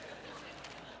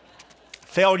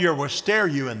 Failure will stare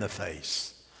you in the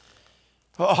face.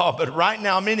 Oh, but right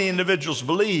now many individuals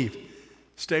believe,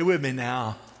 stay with me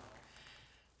now,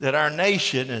 that our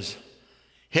nation is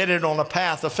headed on a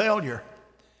path of failure.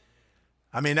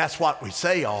 I mean, that's what we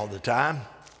say all the time.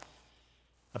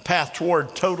 A path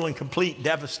toward total and complete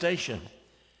devastation.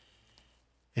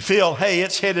 You feel, hey,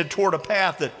 it's headed toward a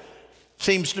path that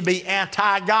seems to be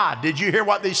anti-God. Did you hear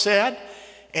what they said?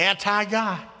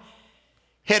 Anti-God.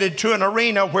 Headed to an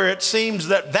arena where it seems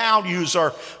that values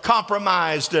are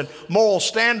compromised and moral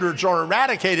standards are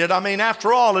eradicated. I mean,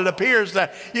 after all, it appears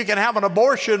that you can have an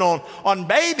abortion on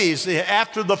babies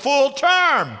after the full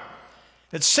term.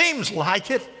 It seems like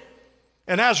it.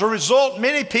 And as a result,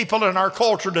 many people in our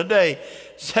culture today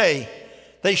say,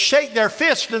 they shake their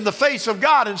fist in the face of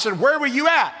God and said, where were you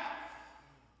at?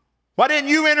 Why didn't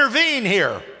you intervene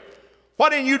here? Why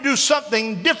didn't you do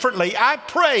something differently? I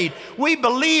prayed. We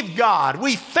believed God.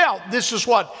 We felt this is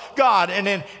what God, and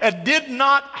it did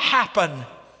not happen.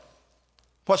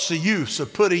 What's the use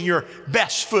of putting your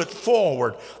best foot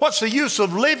forward? What's the use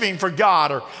of living for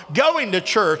God or going to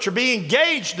church or being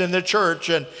engaged in the church?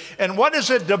 And what is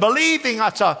it to believing?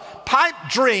 It's a pipe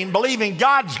dream, believing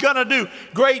God's going to do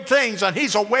great things and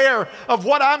He's aware of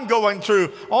what I'm going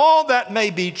through. All that may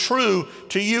be true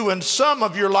to you in some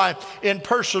of your life in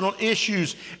personal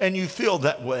issues, and you feel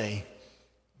that way.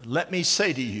 But let me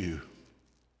say to you,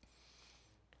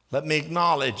 let me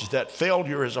acknowledge that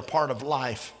failure is a part of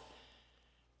life.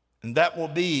 And that will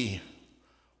be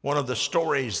one of the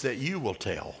stories that you will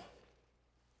tell.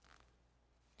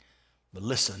 But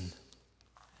listen,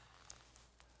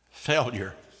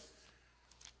 failure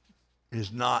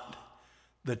is not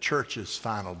the church's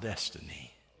final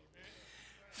destiny.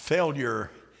 Failure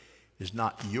is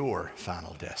not your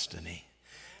final destiny.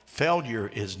 Failure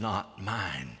is not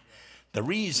mine. The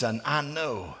reason I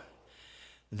know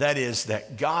That is,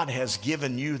 that God has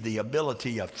given you the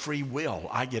ability of free will.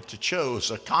 I get to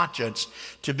choose a conscience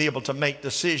to be able to make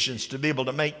decisions, to be able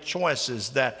to make choices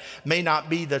that may not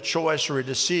be the choice or a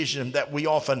decision that we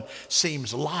often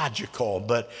seems logical,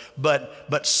 but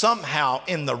somehow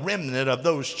in the remnant of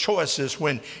those choices,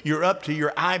 when you're up to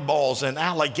your eyeballs in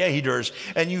alligators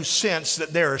and you sense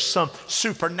that there is some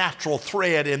supernatural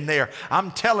thread in there,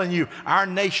 I'm telling you, our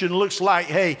nation looks like,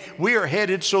 hey, we are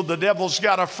headed so the devil's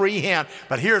got a free hand.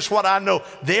 But here's what I know.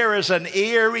 There is an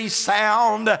eerie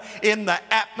sound in the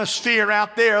atmosphere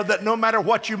out there that no matter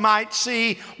what you might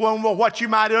see, what you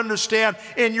might understand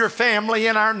in your family,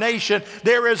 in our nation,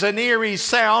 there is an eerie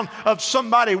sound of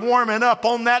somebody warming up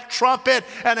on that trumpet.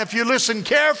 And if you listen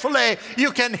carefully,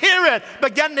 you can hear it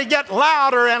begin to get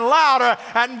louder and louder.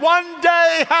 And one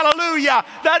day, hallelujah,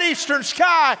 that eastern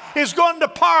sky is going to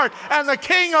part, and the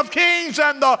King of Kings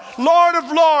and the Lord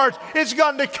of Lords is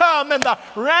going to come, and the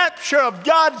rapture of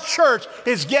God's church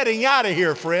is getting out of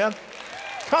here, friend.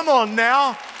 Come on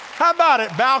now. How about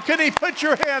it, balcony? Put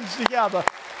your hands together.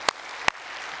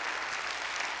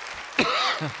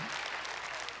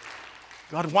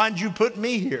 God, why'd you put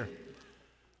me here?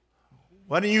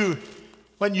 When you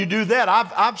do that,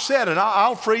 I've said it,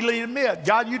 I'll freely admit,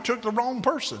 God, you took the wrong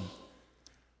person.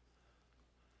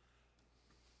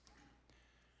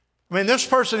 I mean, this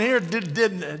person here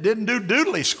didn't do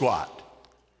doodly squat.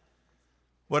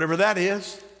 Whatever that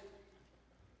is.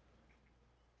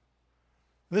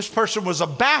 This person was a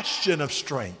bastion of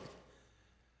strength.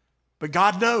 But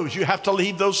God knows you have to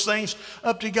leave those things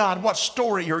up to God. What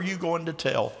story are you going to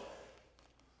tell?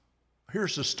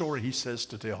 Here's the story he says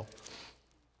to tell.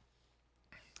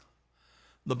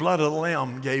 The blood of the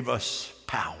Lamb gave us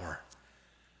power.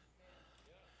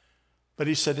 But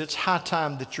he said, it's high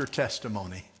time that your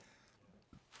testimony.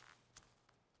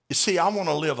 You see, I want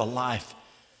to live a life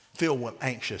filled with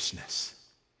anxiousness.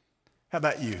 How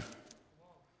about you?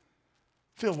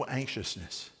 Filled with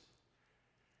anxiousness.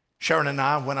 Sharon and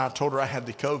I, when I told her I had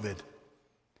the COVID,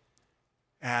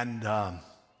 and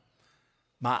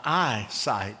my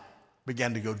eyesight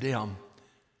began to go dim,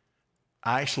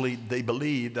 they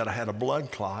believed that I had a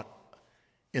blood clot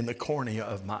in the cornea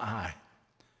of my eye.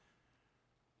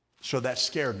 So that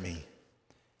scared me.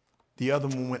 The other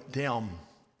one went dim.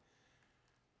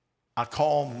 I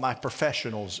called my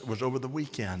professionals. It was over the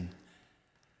weekend.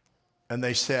 And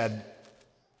they said,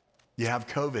 you have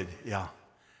COVID? Yeah.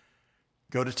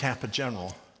 Go to Tampa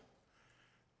General.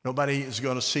 Nobody is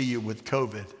going to see you with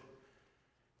COVID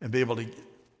and be able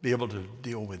to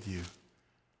deal with you.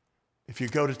 If you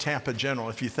go to Tampa General,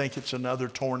 if you think it's another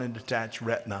torn and detached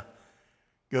retina,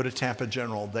 go to Tampa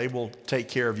General. They will take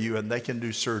care of you, and they can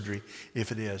do surgery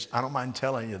if it is. I don't mind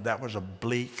telling you, that was a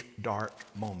bleak, dark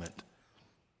moment.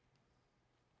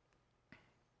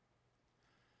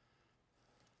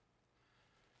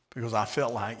 Because I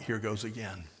felt like, here goes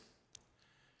again.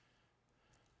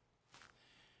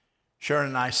 Sharon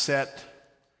and I sat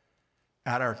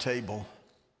at our table.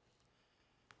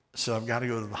 So I've got to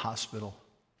go to the hospital.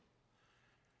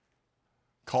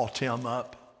 Call Tim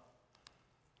up.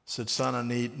 Said, son, I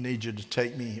need you to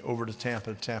take me over to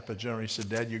Tampa General. He said,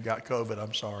 Dad, you got COVID.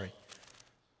 I'm sorry.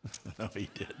 No, he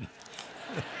didn't.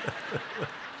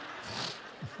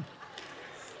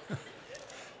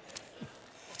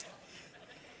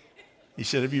 He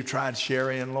said, have you tried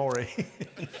Sherry and Lori?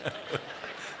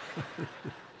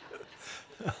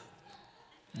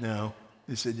 No.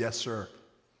 He said, yes, sir.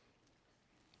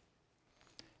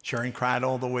 Sharon cried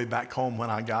all the way back home when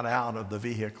I got out of the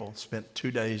vehicle. Spent 2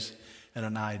 days and a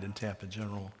night in Tampa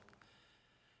General.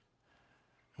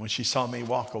 When she saw me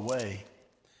walk away,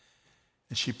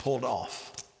 and she pulled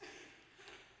off.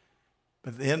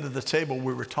 But at the end of the table,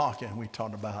 we were talking. We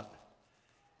talked about,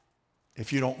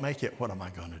 if you don't make it, what am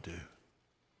I going to do?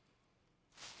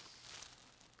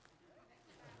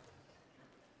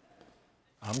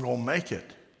 I'm going to make it.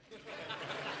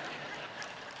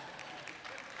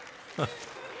 I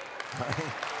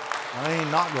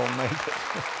ain't not going to make it.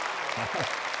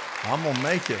 I'm going to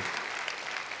make it.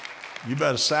 You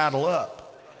better saddle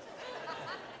up.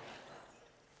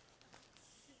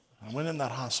 I went in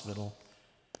that hospital,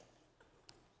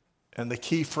 and the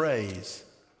key phrase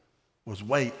was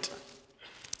wait.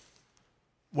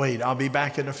 Wait, I'll be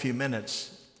back in a few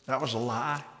minutes. That was a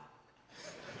lie.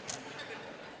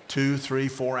 2, 3,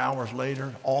 4 hours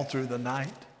later, all through the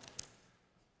night.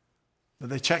 But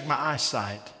they checked my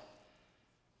eyesight.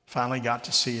 Finally got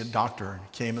to see a doctor.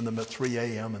 Came in them at 3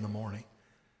 a.m. in the morning.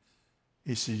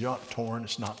 He said, you're not torn,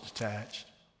 it's not detached.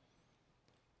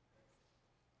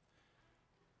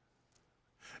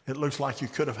 It looks like you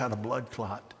could have had a blood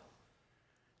clot.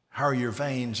 How are your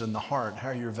veins in the heart? How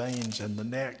are your veins in the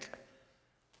neck?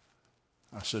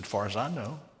 I said, as far as I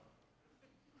know,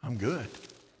 I'm good.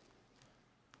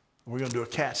 We're going to do a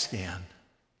CAT scan.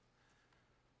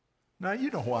 Now, you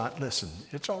know what? Listen,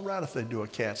 it's all right if they do a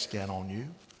CAT scan on you.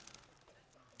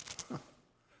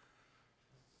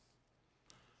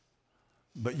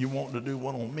 But you want to do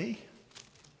one on me?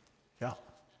 Yeah.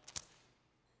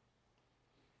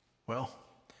 Well,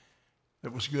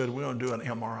 it was good. We're going to do an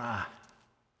MRI.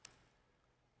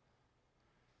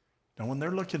 Now, when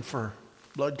they're looking for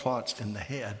blood clots in the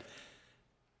head,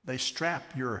 they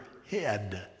strap your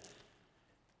head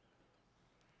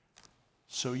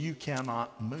so you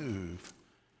cannot move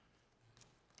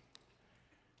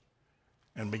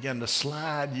and begin to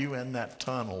slide you in that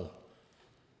tunnel.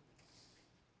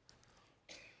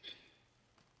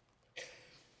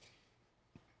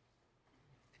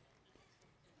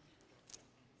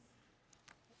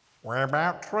 We're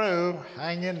about through.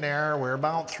 Hang in there. We're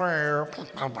about through.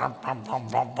 I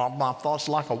thought it's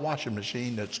like a washing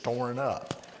machine that's torn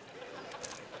up.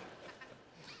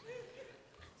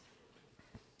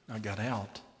 I got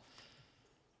out.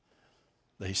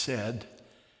 They said,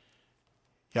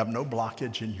 you have no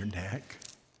blockage in your neck.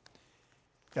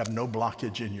 You have no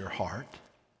blockage in your heart.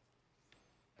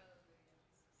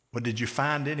 Well, did you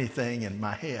find anything in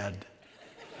my head?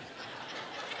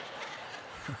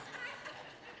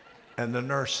 And the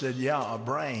nurse said, yeah, a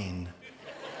brain.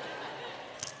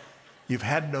 You've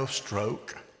had no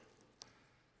stroke.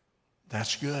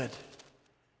 That's good.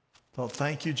 So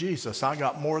thank you, Jesus. I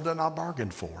got more than I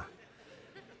bargained for.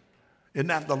 Isn't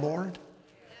that the Lord?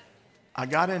 I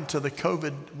got into the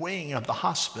COVID wing of the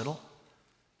hospital.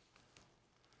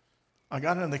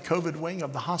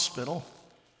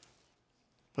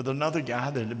 with another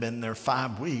guy that had been there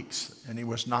 5 weeks, and he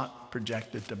was not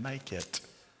projected to make it.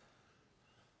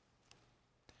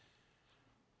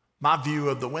 My view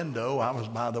of the window, I was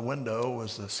by the window,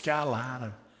 was the skyline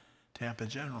of Tampa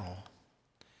General.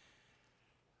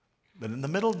 But in the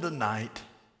middle of the night,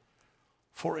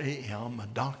 4 a.m., a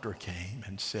doctor came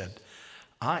and said,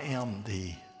 I am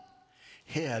the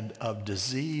head of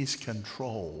disease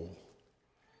control.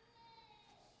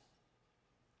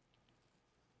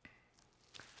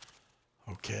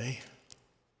 Okay.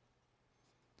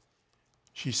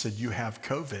 She said, you have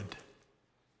COVID.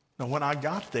 Now, when I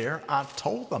got there, I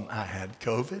told them I had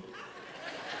COVID.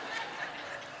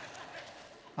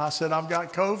 I said, I've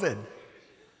got COVID.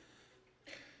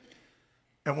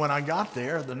 And when I got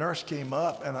there, the nurse came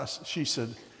up and she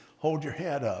said, hold your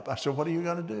head up. I said, what are you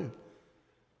going to do?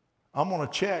 I'm going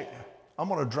to check. I'm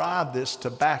going to drive this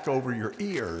back over your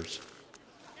ears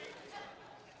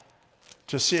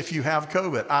to see if you have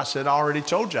COVID. I said, I already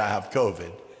told you I have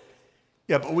COVID.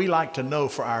 Yeah, but we like to know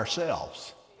for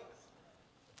ourselves.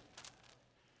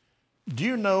 Do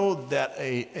you know that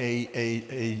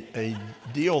a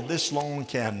deal this long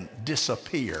can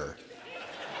disappear?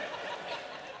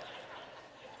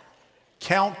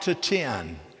 Count to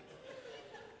 10.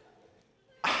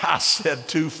 I said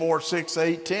 2, 4, 6,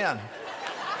 8, 10.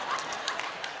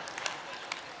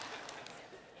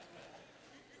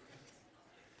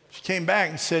 She came back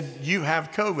and said, you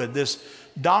have COVID. This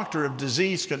doctor of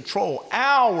disease control,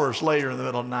 hours later in the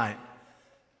middle of the night,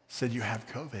 said, you have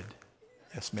COVID.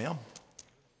 Yes, ma'am.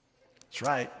 That's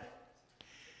right.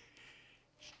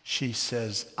 She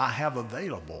says, I have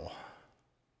available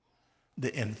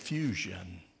the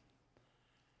infusion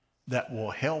that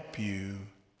will help you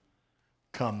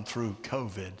come through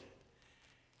COVID.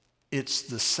 It's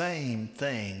the same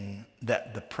thing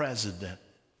that the president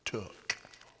took.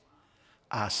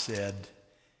 I said,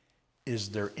 is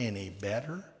there any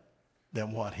better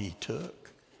than what he took?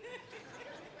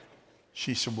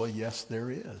 She said, well, yes,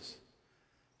 there is.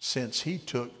 Since he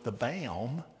took the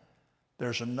BAM,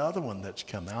 there's another one that's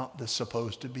come out that's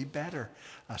supposed to be better.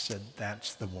 I said,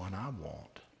 that's the one I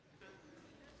want.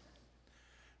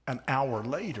 An hour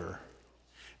later,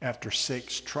 after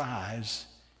 6 tries,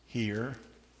 here,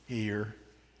 here,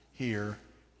 here,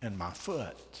 and my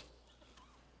foot,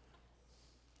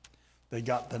 they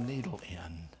got the needle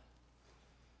in.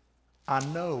 I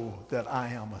know that I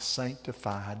am a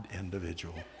sanctified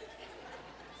individual.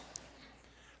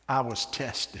 I was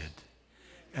tested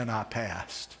and I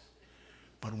passed.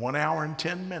 But 1 hour and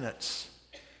 10 minutes,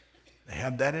 they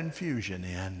had that infusion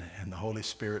in, and the Holy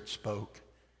Spirit spoke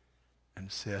and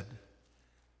said,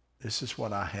 this is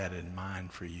what I had in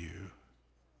mind for you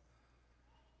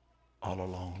all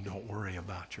along. Don't worry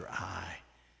about your eye.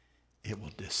 It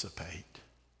will dissipate.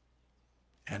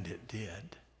 And it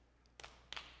did.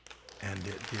 And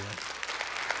it did.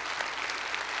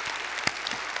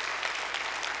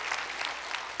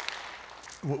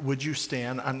 Would you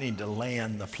stand? I need to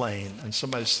land the plane. And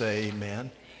somebody say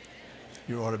amen.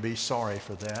 You ought to be sorry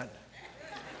for that.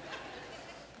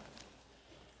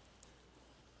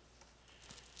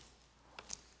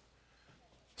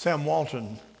 Sam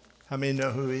Walton, how many know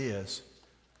who he is?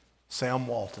 Sam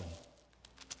Walton.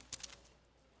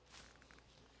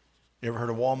 You ever heard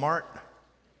of Walmart?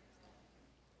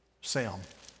 Sam.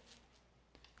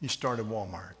 He started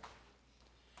Walmart.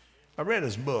 I read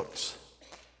his books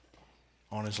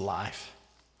on his life.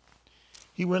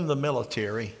 He went in the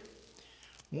military.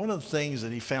 One of the things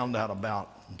that he found out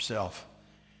about himself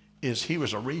is he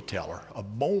was a retailer, a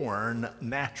born,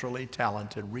 naturally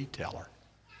talented retailer.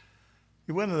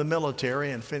 He went in the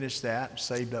military and finished that,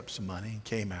 saved up some money, and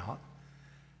came out.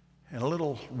 In a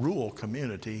little rural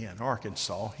community in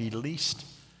Arkansas, he leased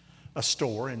a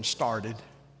store and started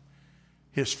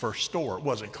his first store. It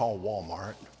wasn't called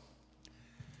Walmart.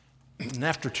 And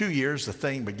after 2 years, the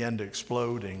thing began to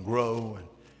explode and grow, and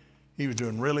he was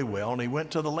doing really well. And he went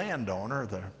to the landowner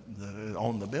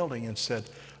owned the building and said,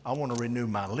 I want to renew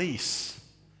my lease.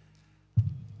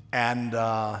 And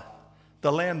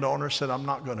the landowner said, I'm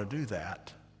not going to do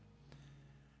that.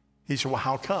 He said, well,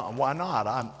 how come? Why not?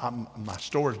 My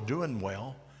store's doing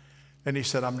well. And he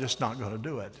said, I'm just not going to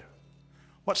do it.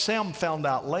 What Sam found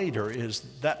out later is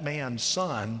that man's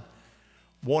son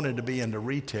wanted to be into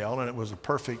retail, and it was a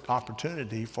perfect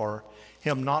opportunity for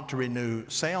him not to renew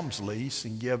Sam's lease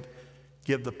and give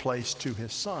the place to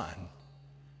his son.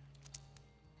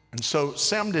 And so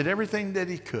Sam did everything that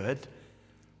he could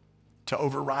to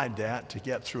override that, to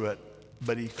get through it,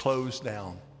 but he closed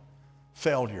down.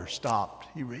 Failure stopped.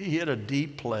 He hit a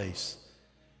deep place.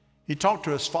 He talked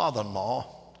to his father-in-law,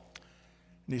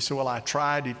 and he said, well, I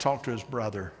tried. He talked to his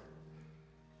brother.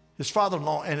 His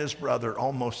father-in-law and his brother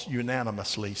almost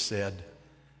unanimously said,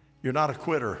 you're not a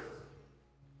quitter.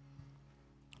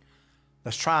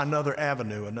 Let's try another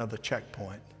avenue, another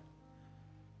checkpoint.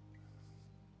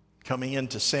 Coming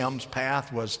into Sam's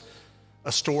path was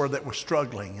a store that was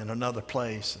struggling in another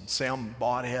place, and Sam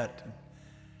bought it,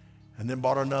 and then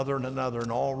bought another and another in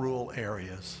all rural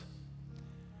areas.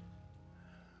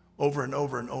 Over and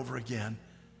over and over again,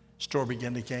 the store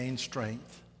began to gain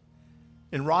strength.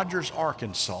 In Rogers,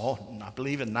 Arkansas, I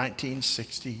believe in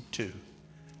 1962,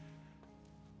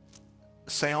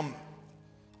 Sam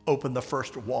opened the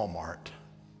first Walmart.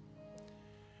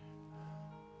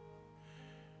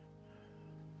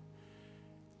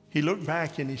 He looked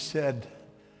back and he said,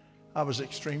 I was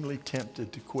extremely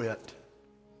tempted to quit.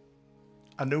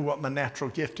 I knew what my natural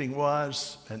gifting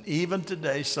was, and even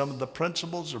today, some of the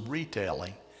principles of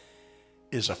retailing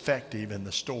is effective in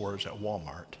the stores at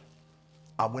Walmart.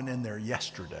 I went in there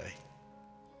yesterday.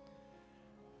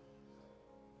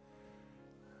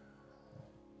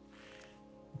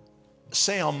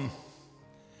 Sam,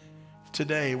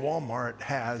 today, Walmart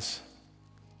has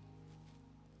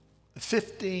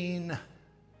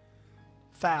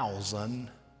 15,000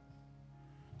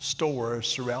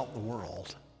 stores throughout the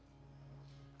world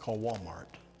called Walmart.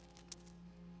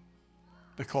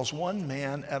 Because one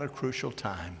man at a crucial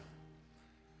time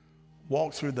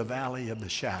walked through the valley of the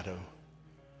shadow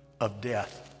of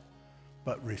death,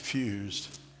 but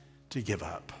refused to give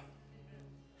up.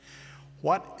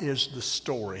 What is the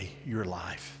story your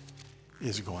life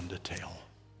is going to tell?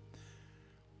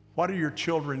 What are your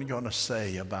children going to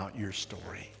say about your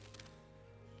story?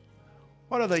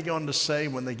 What are they going to say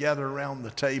when they gather around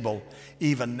the table,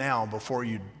 even now before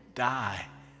you die?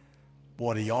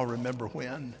 Boy, do y'all remember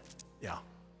when? Yeah,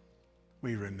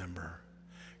 we remember.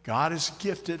 God has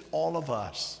gifted all of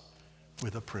us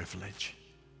with a privilege.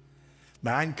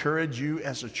 May I encourage you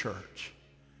as a church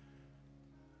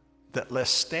that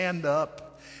let's stand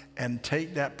up and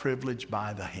take that privilege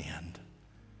by the hand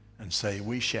and say,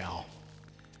 we shall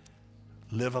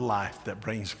live a life that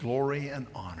brings glory and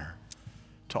honor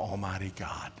to Almighty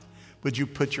God. Would you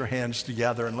put your hands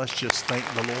together and let's just thank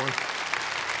the Lord.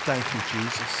 Thank you,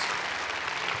 Jesus.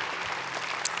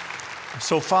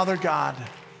 So, Father God,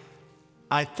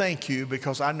 I thank you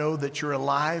because I know that you're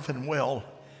alive and well,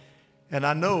 and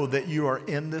I know that you are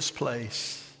in this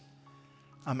place.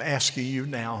 I'm asking you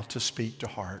now to speak to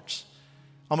hearts.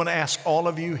 I'm going to ask all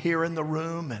of you here in the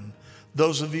room and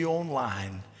those of you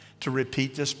online to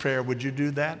repeat this prayer. Would you do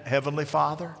that? Heavenly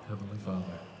Father. Heavenly Father.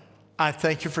 I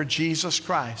thank you for Jesus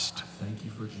Christ. I thank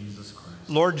you for Jesus Christ.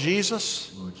 Lord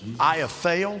Jesus, I have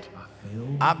failed.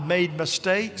 I've made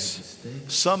mistakes.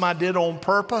 Some I did on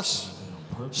purpose.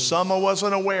 Some I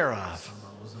wasn't aware of.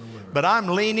 But I'm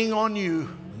leaning on you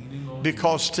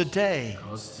because today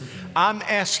I'm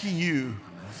asking you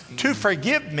to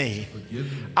forgive me.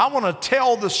 I want to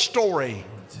tell the story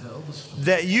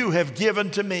that you have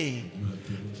given to me.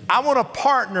 I want to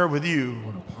partner with you, I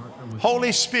want to partner with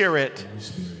Holy Spirit, you, Holy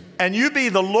Spirit, and you be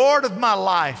the Lord of my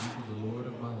life. be the Lord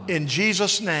of my life. In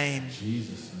Jesus' name, In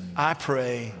Jesus' name. I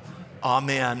pray.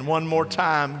 Amen. One more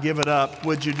time, give it up.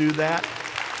 Would you do that?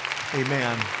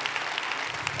 Amen.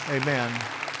 Amen.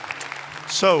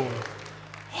 So,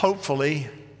 hopefully,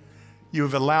 you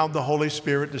have allowed the Holy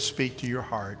Spirit to speak to your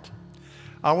heart.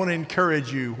 I want to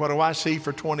encourage you. What do I see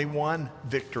for 21?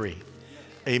 Victory.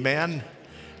 Amen.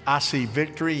 I see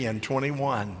victory in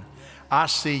 21. I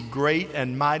see great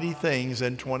and mighty things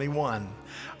in 21.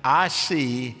 I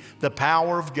see the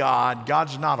power of God.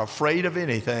 God's not afraid of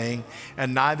anything,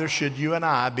 and neither should you and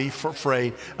I be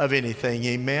afraid of anything.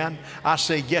 Amen. I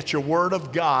say get your word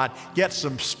of God, get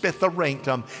some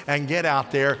spitharenctum, and get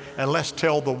out there and let's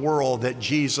tell the world that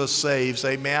Jesus saves.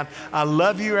 Amen. I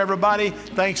love you, everybody.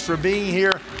 Thanks for being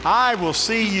here. I will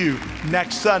see you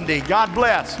next Sunday. God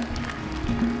bless.